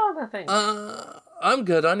of done, I think? I'm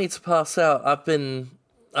good. I need to pass out. I've been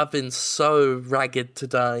so ragged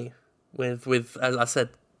today with as I said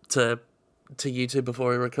to you two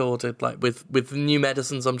before we recorded, like with new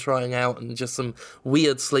medicines I'm trying out and just some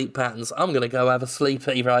weird sleep patterns. I'm gonna go have a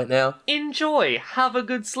sleepy right now. Enjoy. Have a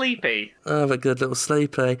good sleepy. Have a good little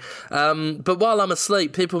sleepy. But while I'm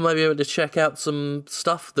asleep, people may be able to check out some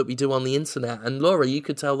stuff that we do on the internet. And Laura, you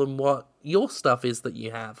could tell them what your stuff is that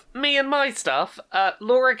you have. Me and my stuff.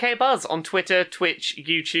 Laura K. Buzz on Twitter, Twitch,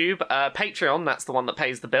 YouTube, Patreon. That's the one that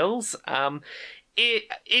pays the bills.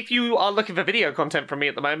 If you are looking for video content from me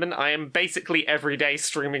at the moment, I am basically every day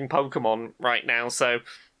streaming Pokemon right now, so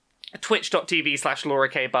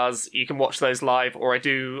twitch.tv/LauraKBuzz, you can watch those live, or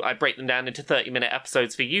I break them down into 30-minute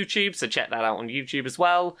episodes for YouTube, so check that out on YouTube as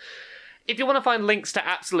well. If you want to find links to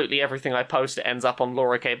absolutely everything I post, it ends up on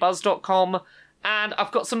laurakbuzz.com, and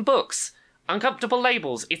I've got some books. Uncomfortable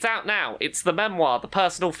Labels, it's out now. It's the memoir, the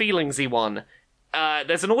personal feelingsy one.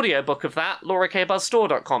 There's an audiobook of that,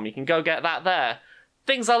 laurakbuzzstore.com. You can go get that there.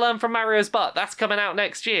 Things I Learned from Mario's Butt, that's coming out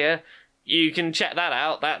next year. You can check that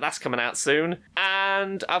out. That's coming out soon.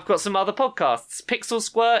 And I've got some other podcasts. Pixel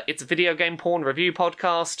Squirt, it's a video game porn review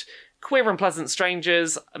podcast. Queer and Pleasant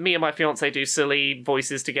Strangers, me and my fiancé do silly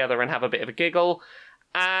voices together and have a bit of a giggle.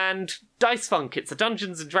 And Dice Funk, it's a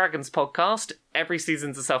Dungeons and Dragons podcast. Every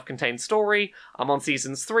season's a self-contained story. I'm on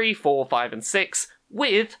seasons 3, 4, 5, and 6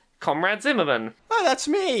 with Conrad Zimmerman. Oh, that's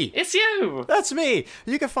me. It's you. That's me.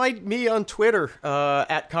 You can find me on Twitter,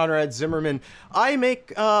 at Conrad Zimmerman. I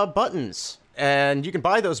make buttons, and you can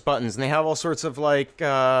buy those buttons, and they have all sorts of, like,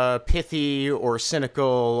 pithy or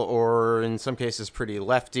cynical or, in some cases, pretty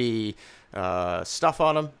lefty stuff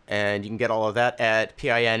on them, and you can get all of that at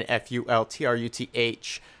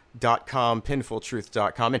pinfultruth.com,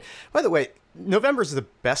 pinfultruth.com. And, by the way, November is the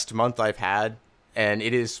best month I've had, and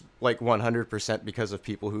it is like 100% because of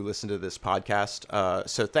people who listen to this podcast.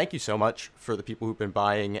 So thank you so much for the people who've been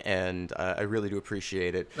buying, and I really do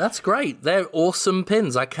appreciate it. That's great. They're awesome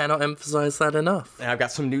pins. I cannot emphasize that enough. And I've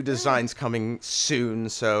got some new designs coming soon,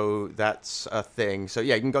 so that's a thing. So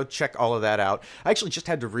yeah, you can go check all of that out. I actually just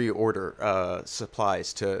had to reorder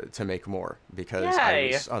supplies to make more because I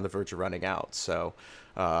was on the verge of running out. So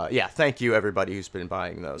yeah, thank you everybody who's been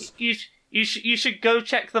buying those. You should go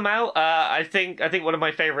check them out. I think one of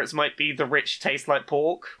my favorites might be The Rich Taste Like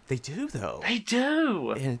Pork. They do, though. They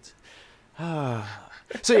do. And,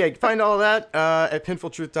 so yeah, you can find all of that at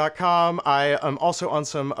pinfultruth.com. I am also on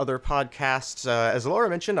some other podcasts. As Laura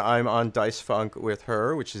mentioned, I'm on Dice Funk with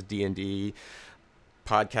her, which is D&D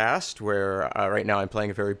podcast, where right now I'm playing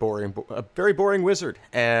a very boring wizard,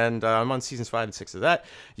 and I'm on seasons 5 and 6 of that.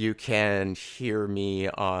 You can hear me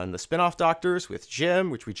on the Spin-Off Doctors with Jim,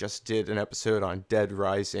 which we just did an episode on Dead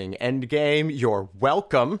Rising Endgame. You're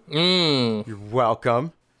welcome. You're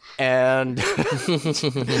welcome. And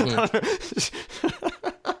I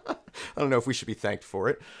don't know if we should be thanked for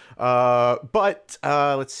it. But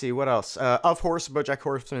let's see, what else? Of Horse, BoJack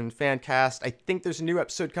Horseman fan cast. I think there's a new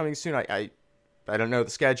episode coming soon. I don't know the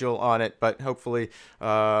schedule on it, but hopefully,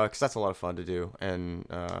 because that's a lot of fun to do, and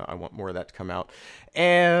I want more of that to come out.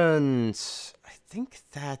 And I think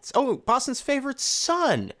that's... Oh, Boston's Favorite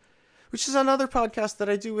Son, which is another podcast that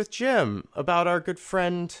I do with Jim about our good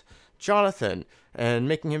friend Jonathan and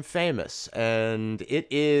making him famous. And it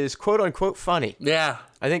is quote-unquote funny. Yeah.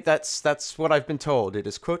 I think that's what I've been told. It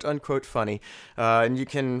is quote-unquote funny. And you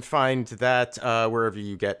can find that wherever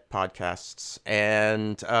you get podcasts.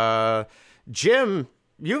 And... Jim,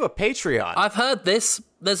 you have a Patreon. I've heard this.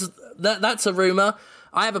 That's a rumor.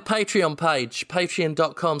 I have a Patreon page,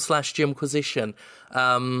 patreon.com/Jimquisition.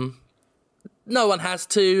 No one has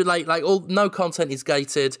to, no content is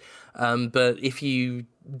gated. But if you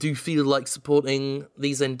do feel like supporting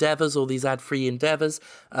these endeavors or these ad-free endeavors,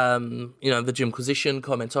 the Jimquisition,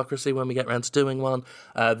 Commentocracy when we get around to doing one,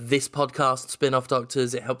 this podcast, Spin-Off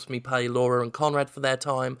Doctors, it helps me pay Laura and Conrad for their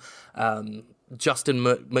time. Justin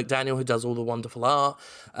McDaniel, who does all the wonderful art,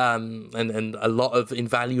 and a lot of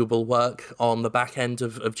invaluable work on the back end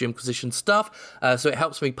of Jimquisition stuff. So it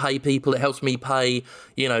helps me pay people. It helps me pay,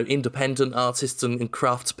 independent artists and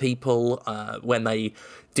craft people when they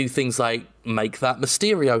do things like make that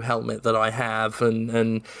Mysterio helmet that I have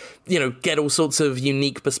and get all sorts of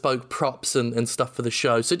unique bespoke props and stuff for the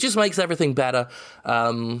show. So it just makes everything better.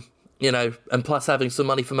 you know, and plus having some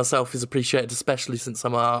money for myself is appreciated, especially since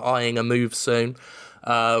I'm eyeing a move soon.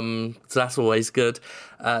 So that's always good.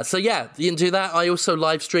 So yeah, you can do that. I also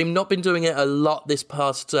live stream. Not been doing it a lot this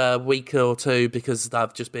past week or two because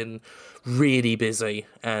I've just been really busy,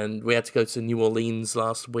 and we had to go to New Orleans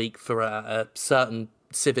last week for a certain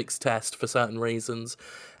civics test for certain reasons,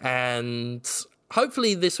 and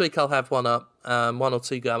hopefully this week I'll have one up, one or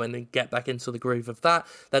two going, and get back into the groove of that.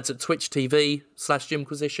 That's at Twitch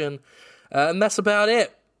TV/Jimquisition, and that's about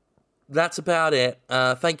it.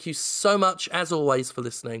 Thank you so much, as always, for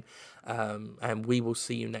listening, and we will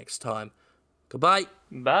see you next time. Goodbye.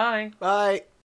 Bye. Bye.